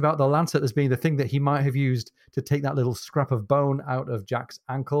talked about the lancet as being the thing that he might have used to take that little scrap of bone out of Jack's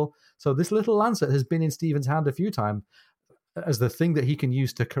ankle. So this little lancet has been in Stephen's hand a few times as the thing that he can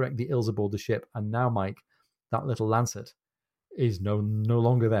use to correct the ills aboard the ship. And now, Mike, that little lancet is no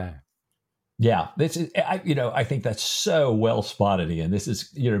longer there. Yeah, this is, I think that's so well spotted, Ian. This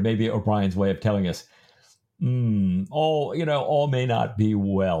is, maybe O'Brien's way of telling us, all may not be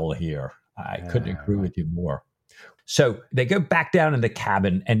well here. I couldn't agree with you more. So they go back down in the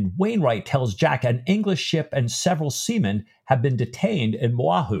cabin, and Wainwright tells Jack an English ship and several seamen have been detained in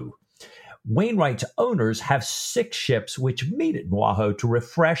Oahu. Wainwright's owners have 6 ships which meet at Oahu to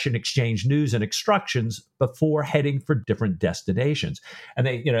refresh and exchange news and instructions before heading for different destinations. And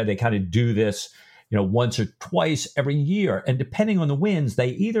they kind of do this, once or twice every year. And depending on the winds, they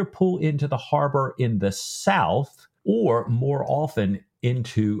either pull into the harbor in the south or more often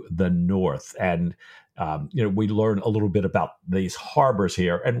into the north. And we learn a little bit about these harbors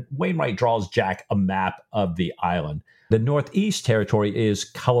here. And Wainwright draws Jack a map of the island. The northeast territory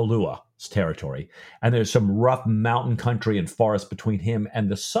is Kalalua's territory, and there's some rough mountain country and forest between him and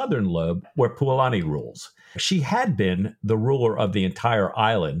the southern lobe where Puolani rules. She had been the ruler of the entire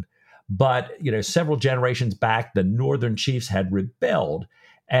island, but several generations back, the northern chiefs had rebelled,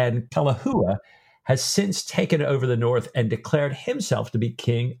 and Kalahua has since taken over the north and declared himself to be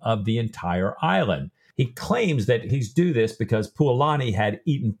king of the entire island. he claims that he's do this because Puolani had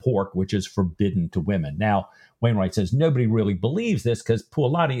eaten pork, which is forbidden to women. Now, Wainwright says nobody really believes this because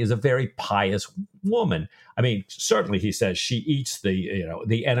Puolani is a very pious woman. I mean, certainly he says she eats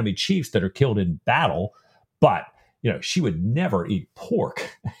the enemy chiefs that are killed in battle, but she would never eat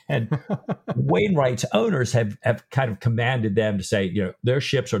pork. And Wainwright's owners have kind of commanded them to say, their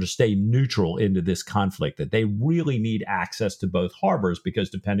ships are to stay neutral into this conflict, that they really need access to both harbors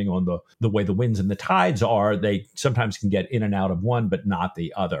because depending on the way the winds and the tides are, they sometimes can get in and out of one, but not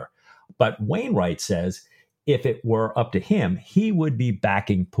the other. But Wainwright says if it were up to him, he would be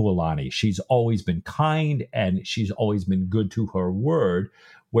backing Puolani. She's always been kind and she's always been good to her word,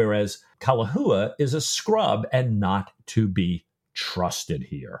 whereas Kalahua is a scrub and not to be trusted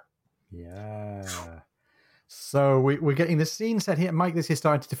here. Yeah. So we're getting the scene set here. Mike, this is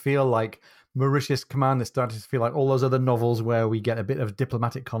starting to feel like Mauritius Command. It's starting to feel like all those other novels where we get a bit of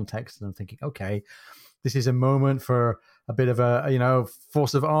diplomatic context. And I'm thinking, okay, this is a moment for a bit of a,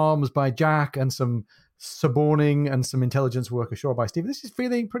 force of arms by Jack and some suborning and some intelligence work ashore by Steve. This is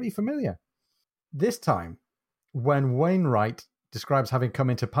feeling pretty familiar. This time, when Wainwright describes having come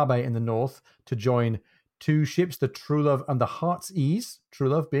into Pabe in the north to join two ships, the Truelove and the Heart's Ease,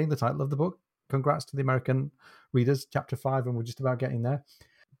 Truelove being the title of the book. Congrats to the American readers, chapter 5, and we're just about getting there.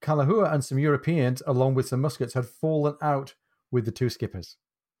 Kalahua and some Europeans, along with some muskets, had fallen out with the two skippers.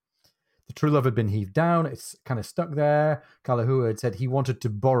 The Truelove had been heaved down. It's kind of stuck there. Kalahua had said he wanted to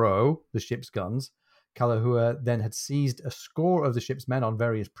borrow the ship's guns. Kalahua then had seized a score of the ship's men on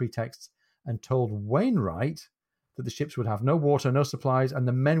various pretexts and told Wainwright that the ships would have no water, no supplies, and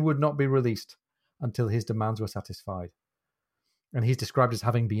the men would not be released until his demands were satisfied. And he's described as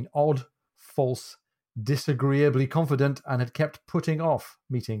having been odd, false, disagreeably confident, and had kept putting off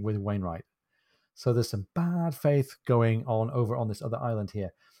meeting with Wainwright. So there's some bad faith going on over on this other island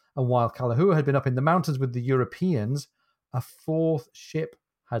here. And while Kalahua had been up in the mountains with the Europeans, a fourth ship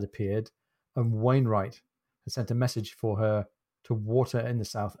had appeared, and Wainwright had sent a message for her to water in the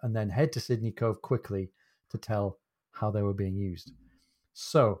south and then head to Sydney Cove quickly to tell how they were being used.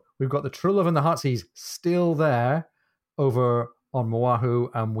 So we've got the Truelove and the Heartsease still there over on Oahu,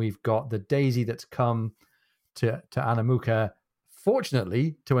 and we've got the Daisy that's come to Anamuka,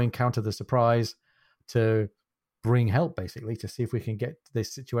 fortunately, to encounter the surprise, to bring help, basically, to see if we can get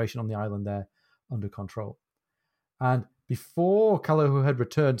this situation on the island there under control. And before Kalahua had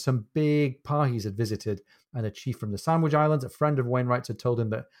returned, some big Pahis had visited, and a chief from the Sandwich Islands, a friend of Wainwright's, had told him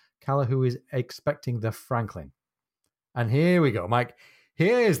that Kalahua is expecting the Franklin. And here we go, Mike.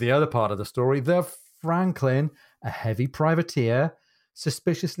 Here's the other part of the story. The Franklin, a heavy privateer,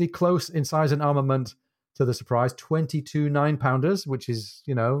 suspiciously close in size and armament to the Surprise, 22 9-pounders, which is,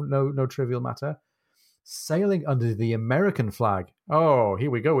 no trivial matter, sailing under the American flag. Oh,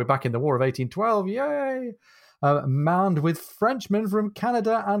 here we go. We're back in the War of 1812. Yay! Manned with Frenchmen from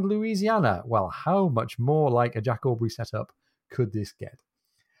Canada and Louisiana. Well, how much more like a Jack Aubrey setup could this get?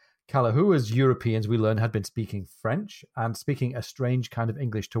 Kalahua's Europeans, we learn, had been speaking French and speaking a strange kind of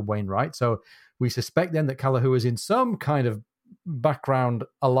English to Wainwright. So we suspect then that Kalahua is in some kind of background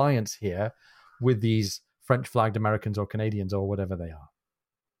alliance here with these French-flagged Americans or Canadians or whatever they are.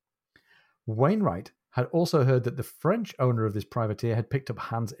 Wainwright had also heard that the French owner of this privateer had picked up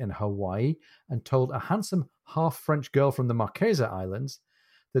hands in Hawaii and told a handsome half-French girl from the Marquesa Islands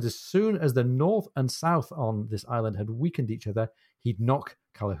that as soon as the north and south on this island had weakened each other, he'd knock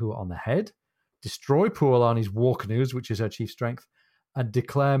Kalahua on the head, destroy Puolani's war canoes, which is her chief strength, and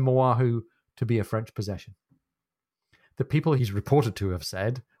declare Oahu to be a French possession. The people he's reported to have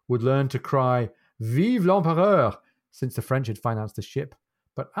said would learn to cry, "Vive l'Empereur," since the French had financed the ship.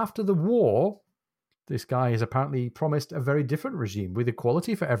 But after the war, this guy has apparently promised a very different regime with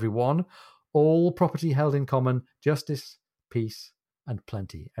equality for everyone, all property held in common, justice, peace, and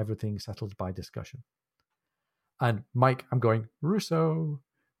plenty. Everything settled by discussion. And Mike, I'm going, Rousseau,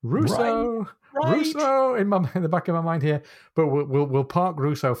 right. Rousseau in the back of my mind here. But we'll park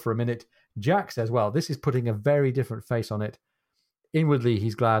Rousseau for a minute. Jack says, well, this is putting a very different face on it. Inwardly,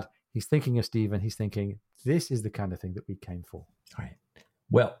 he's glad. He's thinking of Stephen. He's thinking, this is the kind of thing that we came for. All right.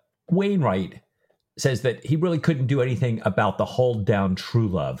 Well, Wainwright says that he really couldn't do anything about the hull down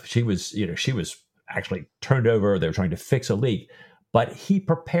Truelove. She was actually turned over. They were trying to fix a leak. But he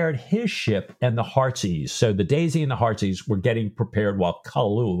prepared his ship and the Heartsease. So the Daisy and the Heartsease were getting prepared while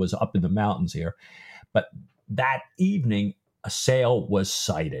Kalahua was up in the mountains here. But that evening, a sail was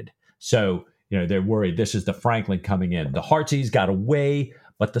sighted. So, they're worried this is the Franklin coming in. The Heartsease got away,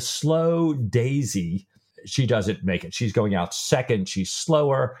 but the slow Daisy, she doesn't make it. She's going out second. She's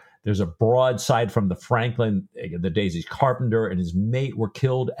slower. There's a broadside from the Franklin. The Daisy's carpenter and his mate were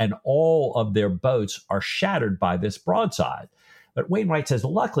killed, and all of their boats are shattered by this broadside. But Wainwright says,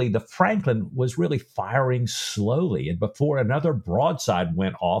 luckily, the Franklin was really firing slowly, and before another broadside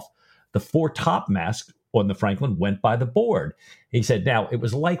went off, the foretopmast on the Franklin went by the board. He said, now, it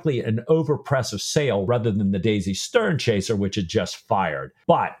was likely an overpress of sail rather than the Daisy's stern chaser, which had just fired.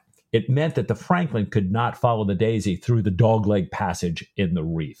 But it meant that the Franklin could not follow the Daisy through the dogleg passage in the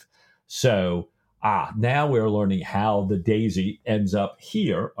reef. So, now we're learning how the Daisy ends up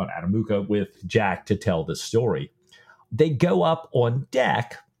here on Atamuka with Jack to tell the story. They go up on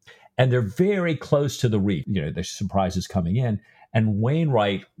deck, and they're very close to the reef. The surprise is coming in, and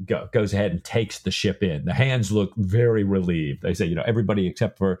Wainwright goes ahead and takes the ship in. The hands look very relieved. They say, everybody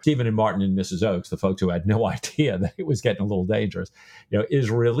except for Stephen and Martin and Mrs. Oakes, the folks who had no idea that it was getting a little dangerous, is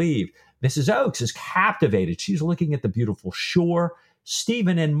relieved. Mrs. Oakes is captivated. She's looking at the beautiful shore.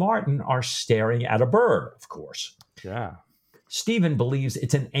 Stephen and Martin are staring at a bird, of course. Yeah. Stephen believes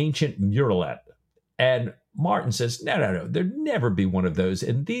it's an ancient murrelet. And Martin says, no, there'd never be one of those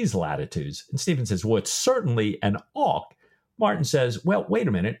in these latitudes. And Stephen says, well, it's certainly an auk. Martin says, well, wait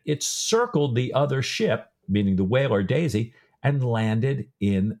a minute. It circled the other ship, meaning the whaler Daisy, and landed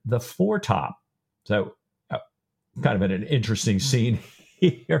in the foretop. So kind of an interesting scene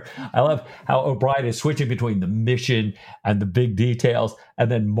here. I love how O'Brien is switching between the mission and the big details, and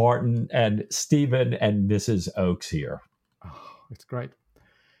then Martin and Stephen and Mrs. Oakes here. Oh, it's great.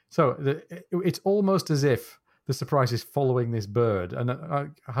 So it's almost as if the surprise is following this bird. And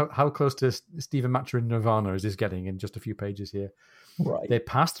how close to Stephen Matcher in Nirvana is this getting in just a few pages here? Right. They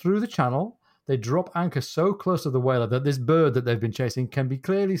pass through the channel. They drop anchor so close to the whaler that this bird that they've been chasing can be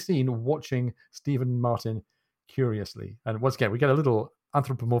clearly seen watching Stephen and Martin curiously. And once again, we get a little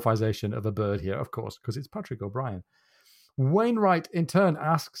anthropomorphization of a bird here, of course, because it's Patrick O'Brien. Wainwright, in turn,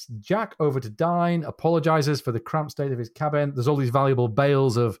 asks Jack over to dine, apologizes for the cramped state of his cabin. There's all these valuable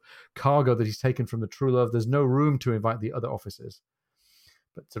bales of cargo that he's taken from the Truelove. There's no room to invite the other officers.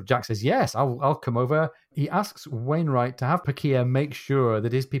 But so Jack says, yes, I'll come over. He asks Wainwright to have Pakia make sure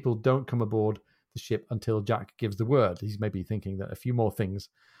that his people don't come aboard the ship until Jack gives the word. He's maybe thinking that a few more things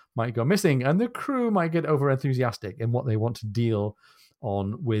might go missing and the crew might get over-enthusiastic in what they want to deal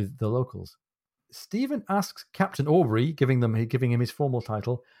on with the locals. Stephen asks Captain Aubrey, giving him his formal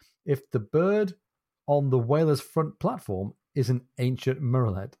title, if the bird on the whaler's front platform is an ancient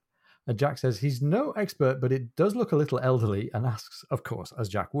murrelet. And Jack says he's no expert, but it does look a little elderly, and asks, of course, as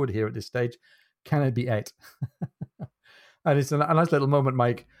Jack would here at this stage, can it be ate? And it's a nice little moment,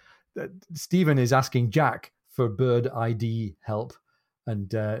 Mike. Stephen is asking Jack for bird ID help, and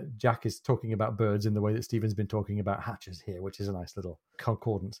Jack is talking about birds in the way that Stephen's been talking about hatches here, which is a nice little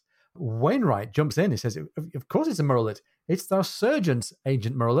concordance. Wainwright jumps in. He says, of course it's a murrelet. It's our surgeon's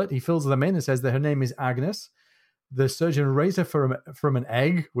ancient murrelet. He fills them in and says that her name is Agnes. The surgeon raised her from an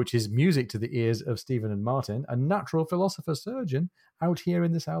egg, which is music to the ears of Stephen and Martin, a natural philosopher surgeon out here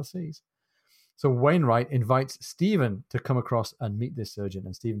in the South Seas. So Wainwright invites Stephen to come across and meet this surgeon.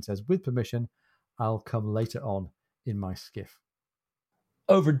 And Stephen says, with permission, I'll come later on in my skiff.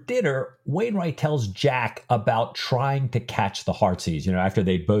 Over dinner, Wainwright tells Jack about trying to catch the Heartsease, after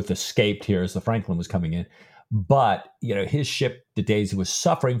they both escaped here as the Franklin was coming in. But, his ship, the Daisy, was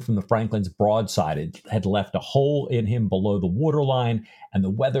suffering from the Franklin's broadside. It had left a hole in him below the waterline, and the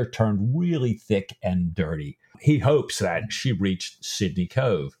weather turned really thick and dirty. He hopes that she reached Sydney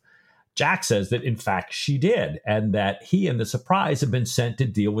Cove. Jack says that, in fact, she did, and that he and the Surprise have been sent to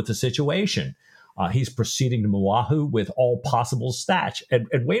deal with the situation. He's proceeding to Oahu with all possible stats. And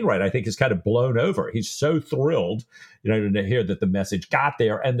Wainwright, I think, is kind of blown over. He's so thrilled, to hear that the message got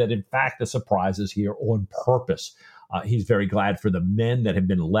there and that, in fact, the Surprise is here on purpose. He's very glad for the men that have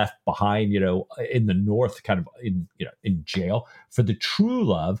been left behind, in the north, kind of in jail, for the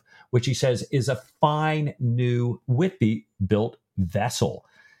Truelove, which he says is a fine new Whitby-built vessel.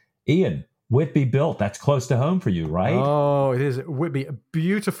 Ian, Whitby built, that's close to home for you, right? Oh, it is. Whitby, a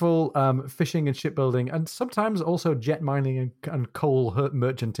beautiful fishing and shipbuilding, and sometimes also jet mining and coal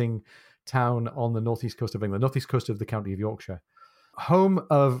merchanting town on the northeast coast of England, northeast coast of the county of Yorkshire. Home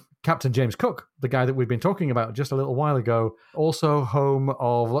of Captain James Cook, the guy that we've been talking about just a little while ago. Also home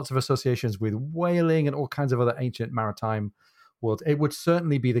of lots of associations with whaling and all kinds of other ancient maritime worlds. It would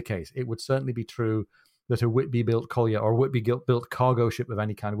certainly be the case. It would certainly be true that a Whitby-built collier or Whitby-built cargo ship of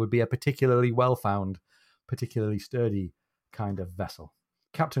any kind would be a particularly well-found, particularly sturdy kind of vessel.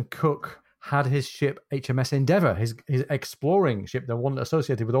 Captain Cook had his ship HMS Endeavour, his exploring ship, the one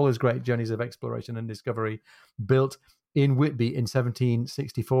associated with all his great journeys of exploration and discovery, built in Whitby in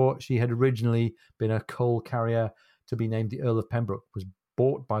 1764. She had originally been a coal carrier to be named the Earl of Pembroke, was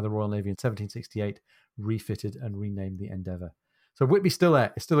bought by the Royal Navy in 1768, refitted and renamed the Endeavour. So Whitby's still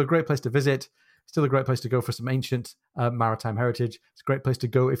there. It's still a great place to visit. Still a great place to go for some ancient maritime heritage. It's a great place to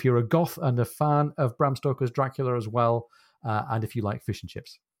go if you're a goth and a fan of Bram Stoker's Dracula as well, and if you like fish and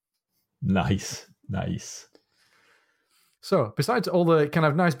chips. Nice. So, besides all the kind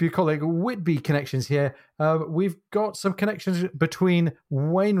of nice bucolic Whitby connections here, we've got some connections between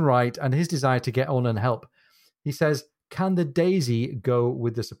Wainwright and his desire to get on and help. He says, can the Daisy go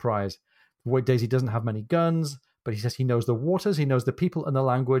with the surprise? Daisy doesn't have many guns, but he says he knows the waters, he knows the people and the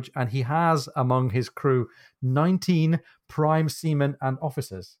language, and he has among his crew 19 prime seamen and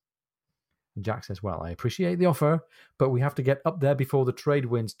officers. And Jack says, well, I appreciate the offer, but we have to get up there before the trade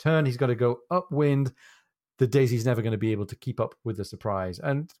winds turn. He's got to go upwind. The Daisy's never going to be able to keep up with the surprise.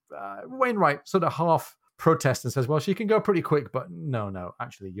 And Wainwright sort of half protests and says, well, she can go pretty quick, but no,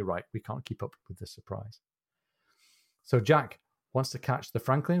 actually, you're right. We can't keep up with the surprise. So Jack wants to catch the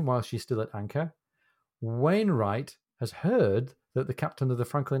Franklin while she's still at anchor. Wainwright has heard that the captain of the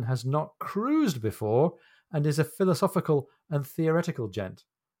Franklin has not cruised before and is a philosophical and theoretical gent.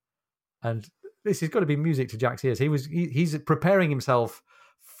 And this has got to be music to Jack's ears. He's preparing himself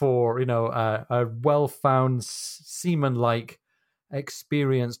for, a well-found seaman-like,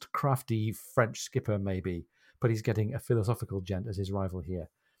 experienced, crafty French skipper maybe, but he's getting a philosophical gent as his rival here.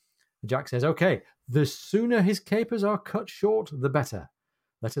 Jack says, okay, the sooner his capers are cut short, the better.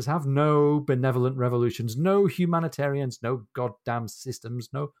 Let us have no benevolent revolutions, no humanitarians, no goddamn systems,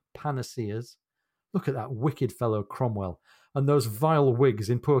 no panaceas. Look at that wicked fellow Cromwell and those vile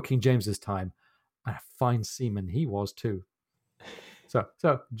Whigs in poor King James's time. And a fine seaman he was too.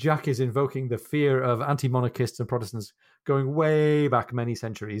 So Jack is invoking the fear of anti-monarchists and Protestants going way back many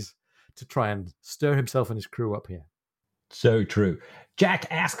centuries to try and stir himself and his crew up here. So true. Jack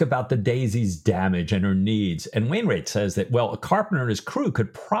asks about the Daisy's damage and her needs, and Wainwright says that, well, a carpenter and his crew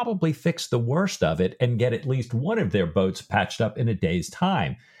could probably fix the worst of it and get at least one of their boats patched up in a day's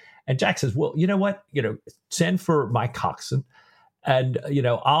time. And Jack says, well, you know what? Send for my coxswain, and,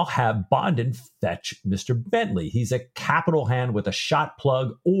 I'll have Bondin fetch Mr. Bentley. He's a capital hand with a shot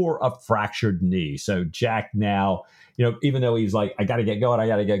plug or a fractured knee. So Jack now, even though he's like, I got to get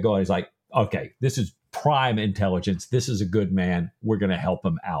going, he's like, okay, this is prime intelligence. This is a good man. We're going to help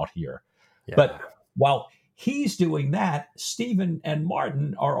him out here. Yeah. But while he's doing that, Stephen and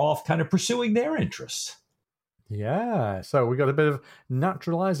Martin are off kind of pursuing their interests. Yeah, so we got a bit of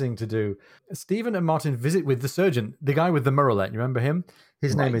naturalizing to do. Stephen and Martin visit with the surgeon, the guy with the murrelet. You remember him?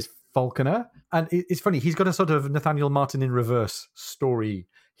 His name is Falconer. And it's funny, he's got a sort of Nathaniel Martin in reverse story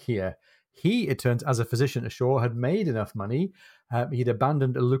here. He, it turns, as a physician ashore, had made enough money. He'd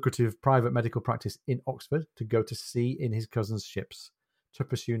abandoned a lucrative private medical practice in Oxford to go to sea in his cousin's ships to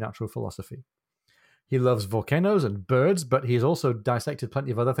pursue natural philosophy. He loves volcanoes and birds, but he has also dissected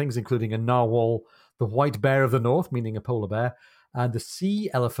plenty of other things, including a narwhal, the white bear of the north, meaning a polar bear, and the sea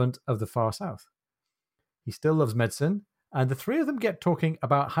elephant of the far south. He still loves medicine, and the three of them get talking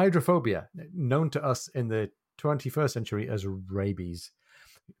about hydrophobia, known to us in the 21st century as rabies,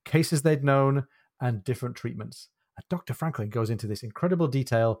 cases they'd known, and different treatments. And Dr. Franklin goes into this incredible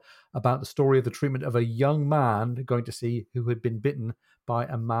detail about the story of the treatment of a young man going to sea who had been bitten by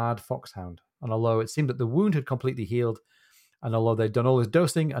a mad foxhound. And although it seemed that the wound had completely healed, and although they'd done all his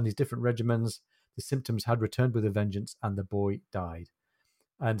dosing and his different regimens, the symptoms had returned with a vengeance and the boy died.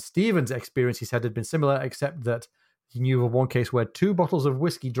 And Stephen's experience, he said, had been similar, except that he knew of one case where 2 bottles of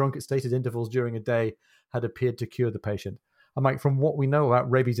whiskey drunk at stated intervals during a day had appeared to cure the patient. And Mike, from what we know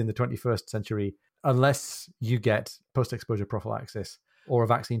about rabies in the 21st century, unless you get post-exposure prophylaxis or a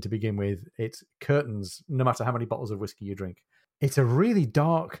vaccine to begin with, it's curtains, no matter how many bottles of whiskey you drink. It's a really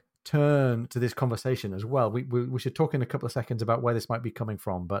dark turn to this conversation as well. We should talk in a couple of seconds about where this might be coming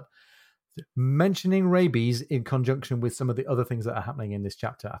from, but mentioning rabies in conjunction with some of the other things that are happening in this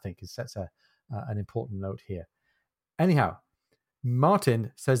chapter, I think, sets an important note here. Anyhow,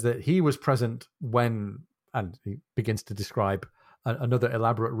 Martin says that he was present when, and he begins to describe another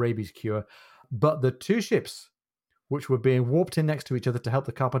elaborate rabies cure, but the 2 ships which were being warped in next to each other to help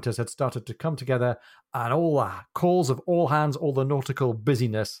the carpenters had started to come together, and all the calls of all hands, all the nautical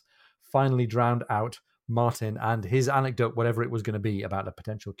busyness finally drowned out Martin and his anecdote, whatever it was going to be, about a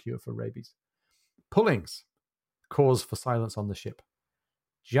potential cure for rabies. Pullings, cause for silence on the ship.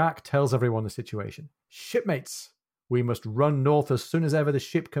 Jack tells everyone the situation. Shipmates, we must run north as soon as ever the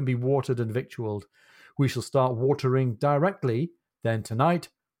ship can be watered and victualled. We shall start watering directly, then tonight,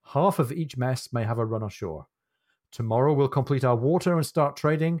 half of each mess may have a run ashore. Tomorrow we'll complete our water and start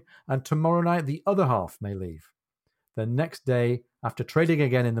trading, and tomorrow night the other half may leave. The next day, after trading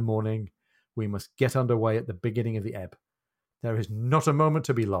again in the morning, we must get underway at the beginning of the ebb. There is not a moment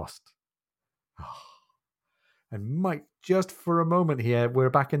to be lost. And Mike, just for a moment here, we're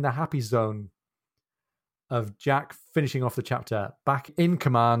back in the happy zone of Jack finishing off the chapter, back in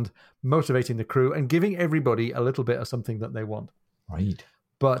command, motivating the crew, and giving everybody a little bit of something that they want. Right.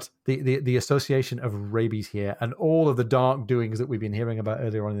 But the association of rabies here and all of the dark doings that we've been hearing about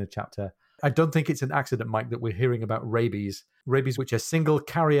earlier on in the chapter, I don't think it's an accident, Mike, that we're hearing about rabies. Rabies which a single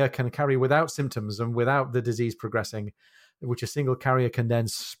carrier can carry without symptoms and without the disease progressing, which a single carrier can then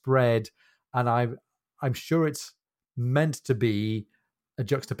spread. And I'm sure it's meant to be a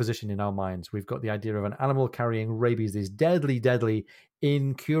juxtaposition in our minds. We've got the idea of an animal carrying rabies, this deadly, deadly,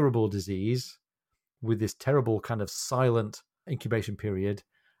 incurable disease with this terrible kind of silent incubation period,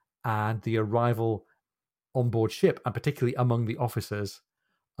 and the arrival on board ship, and particularly among the officers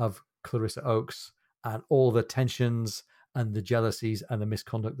of Clarissa Oakes, and all the tensions and the jealousies and the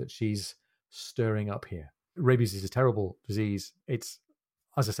misconduct that she's stirring up here. Rabies is a terrible disease. It's,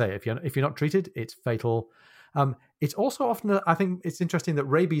 as I say, if you're not treated, it's fatal. It's also often, I think it's interesting that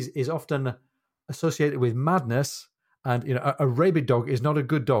rabies is often associated with madness, and a rabid dog is not a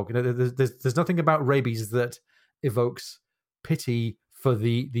good dog. There's nothing about rabies that evokes pity for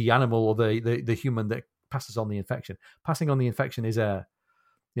the animal or the human that passes on the infection. Passing on the infection is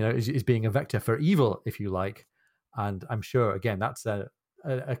is being a vector for evil, if you like. And I'm sure, again, that's a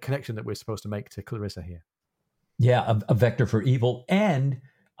connection that we're supposed to make to Clarissa here. Yeah, a vector for evil. And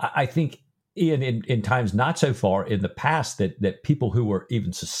I think, Ian, in times not so far in the past, that people who were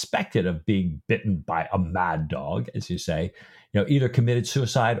even suspected of being bitten by a mad dog, as you say, either committed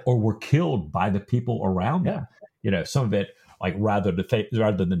suicide or were killed by the people around them. Some of it, like rather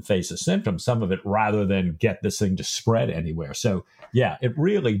than face a symptom, some of it rather than get this thing to spread anywhere. So yeah, it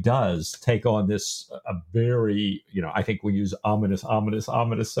really does take on this a very, I think we use ominous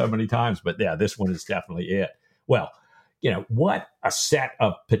so many times, but yeah, this one is definitely it. Well, what a set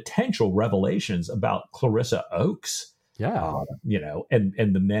of potential revelations about Clarissa Oakes. Yeah.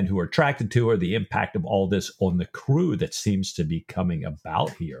 And the men who are attracted to her, the impact of all this on the crew that seems to be coming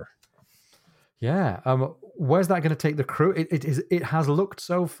about here. Yeah. Where's that going to take the crew? It has looked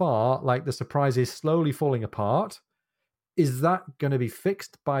so far like the surprise is slowly falling apart. Is that going to be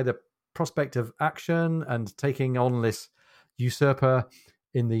fixed by the prospect of action and taking on this usurper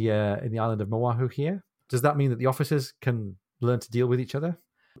in the island of Oahu here? Does that mean that the officers can learn to deal with each other?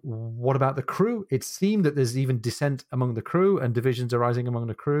 What about the crew? It seemed that there's even dissent among the crew and divisions arising among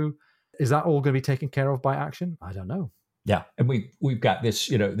the crew. Is that all going to be taken care of by action? I don't know. Yeah, and we've got this,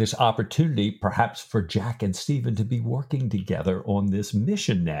 this opportunity perhaps for Jack and Stephen to be working together on this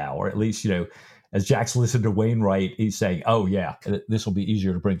mission now, or at least, as Jack's listened to Wainwright, he's saying, "Oh yeah, this will be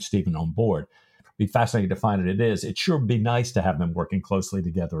easier to bring Stephen on board." Be fascinating to find it is. It sure would be nice to have them working closely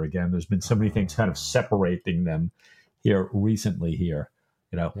together again. There's been so many things kind of separating them here recently. Yeah.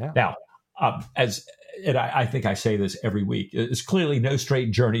 Now, I think I say this every week. It's clearly no straight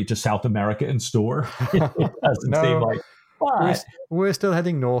journey to South America in store. It doesn't seem like. But we're still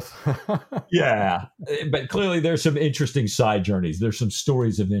heading north. Yeah, but clearly there's some interesting side journeys. There's some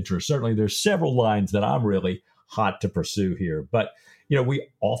stories of interest. Certainly, there's several lines that I'm really hot to pursue here. But we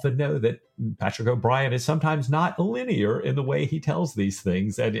often know that Patrick O'Brian is sometimes not linear in the way he tells these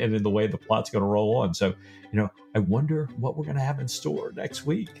things and in the way the plot's going to roll on. So, I wonder what we're going to have in store next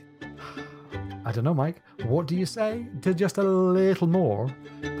week. I don't know, Mike. What do you say to just a little more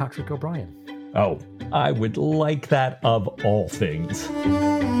Patrick O'Brian? Oh, I would like that of all things.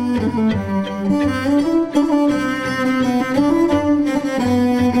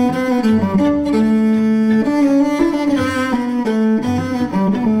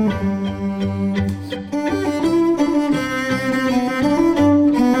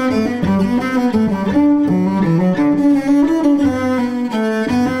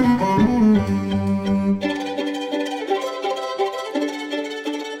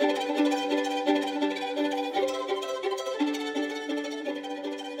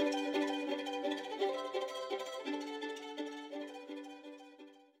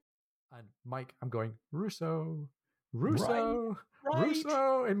 Mike, I'm going Russo, Right.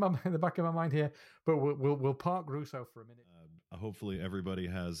 Russo in the back of my mind here. But we'll park Russo for a minute. Hopefully, everybody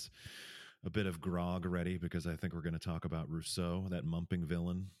has a bit of grog ready because I think we're going to talk about Rousseau, that mumping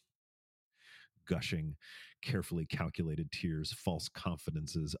villain. Gushing, carefully calculated tears, false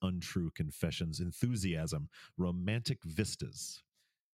confidences, untrue confessions, enthusiasm, romantic vistas.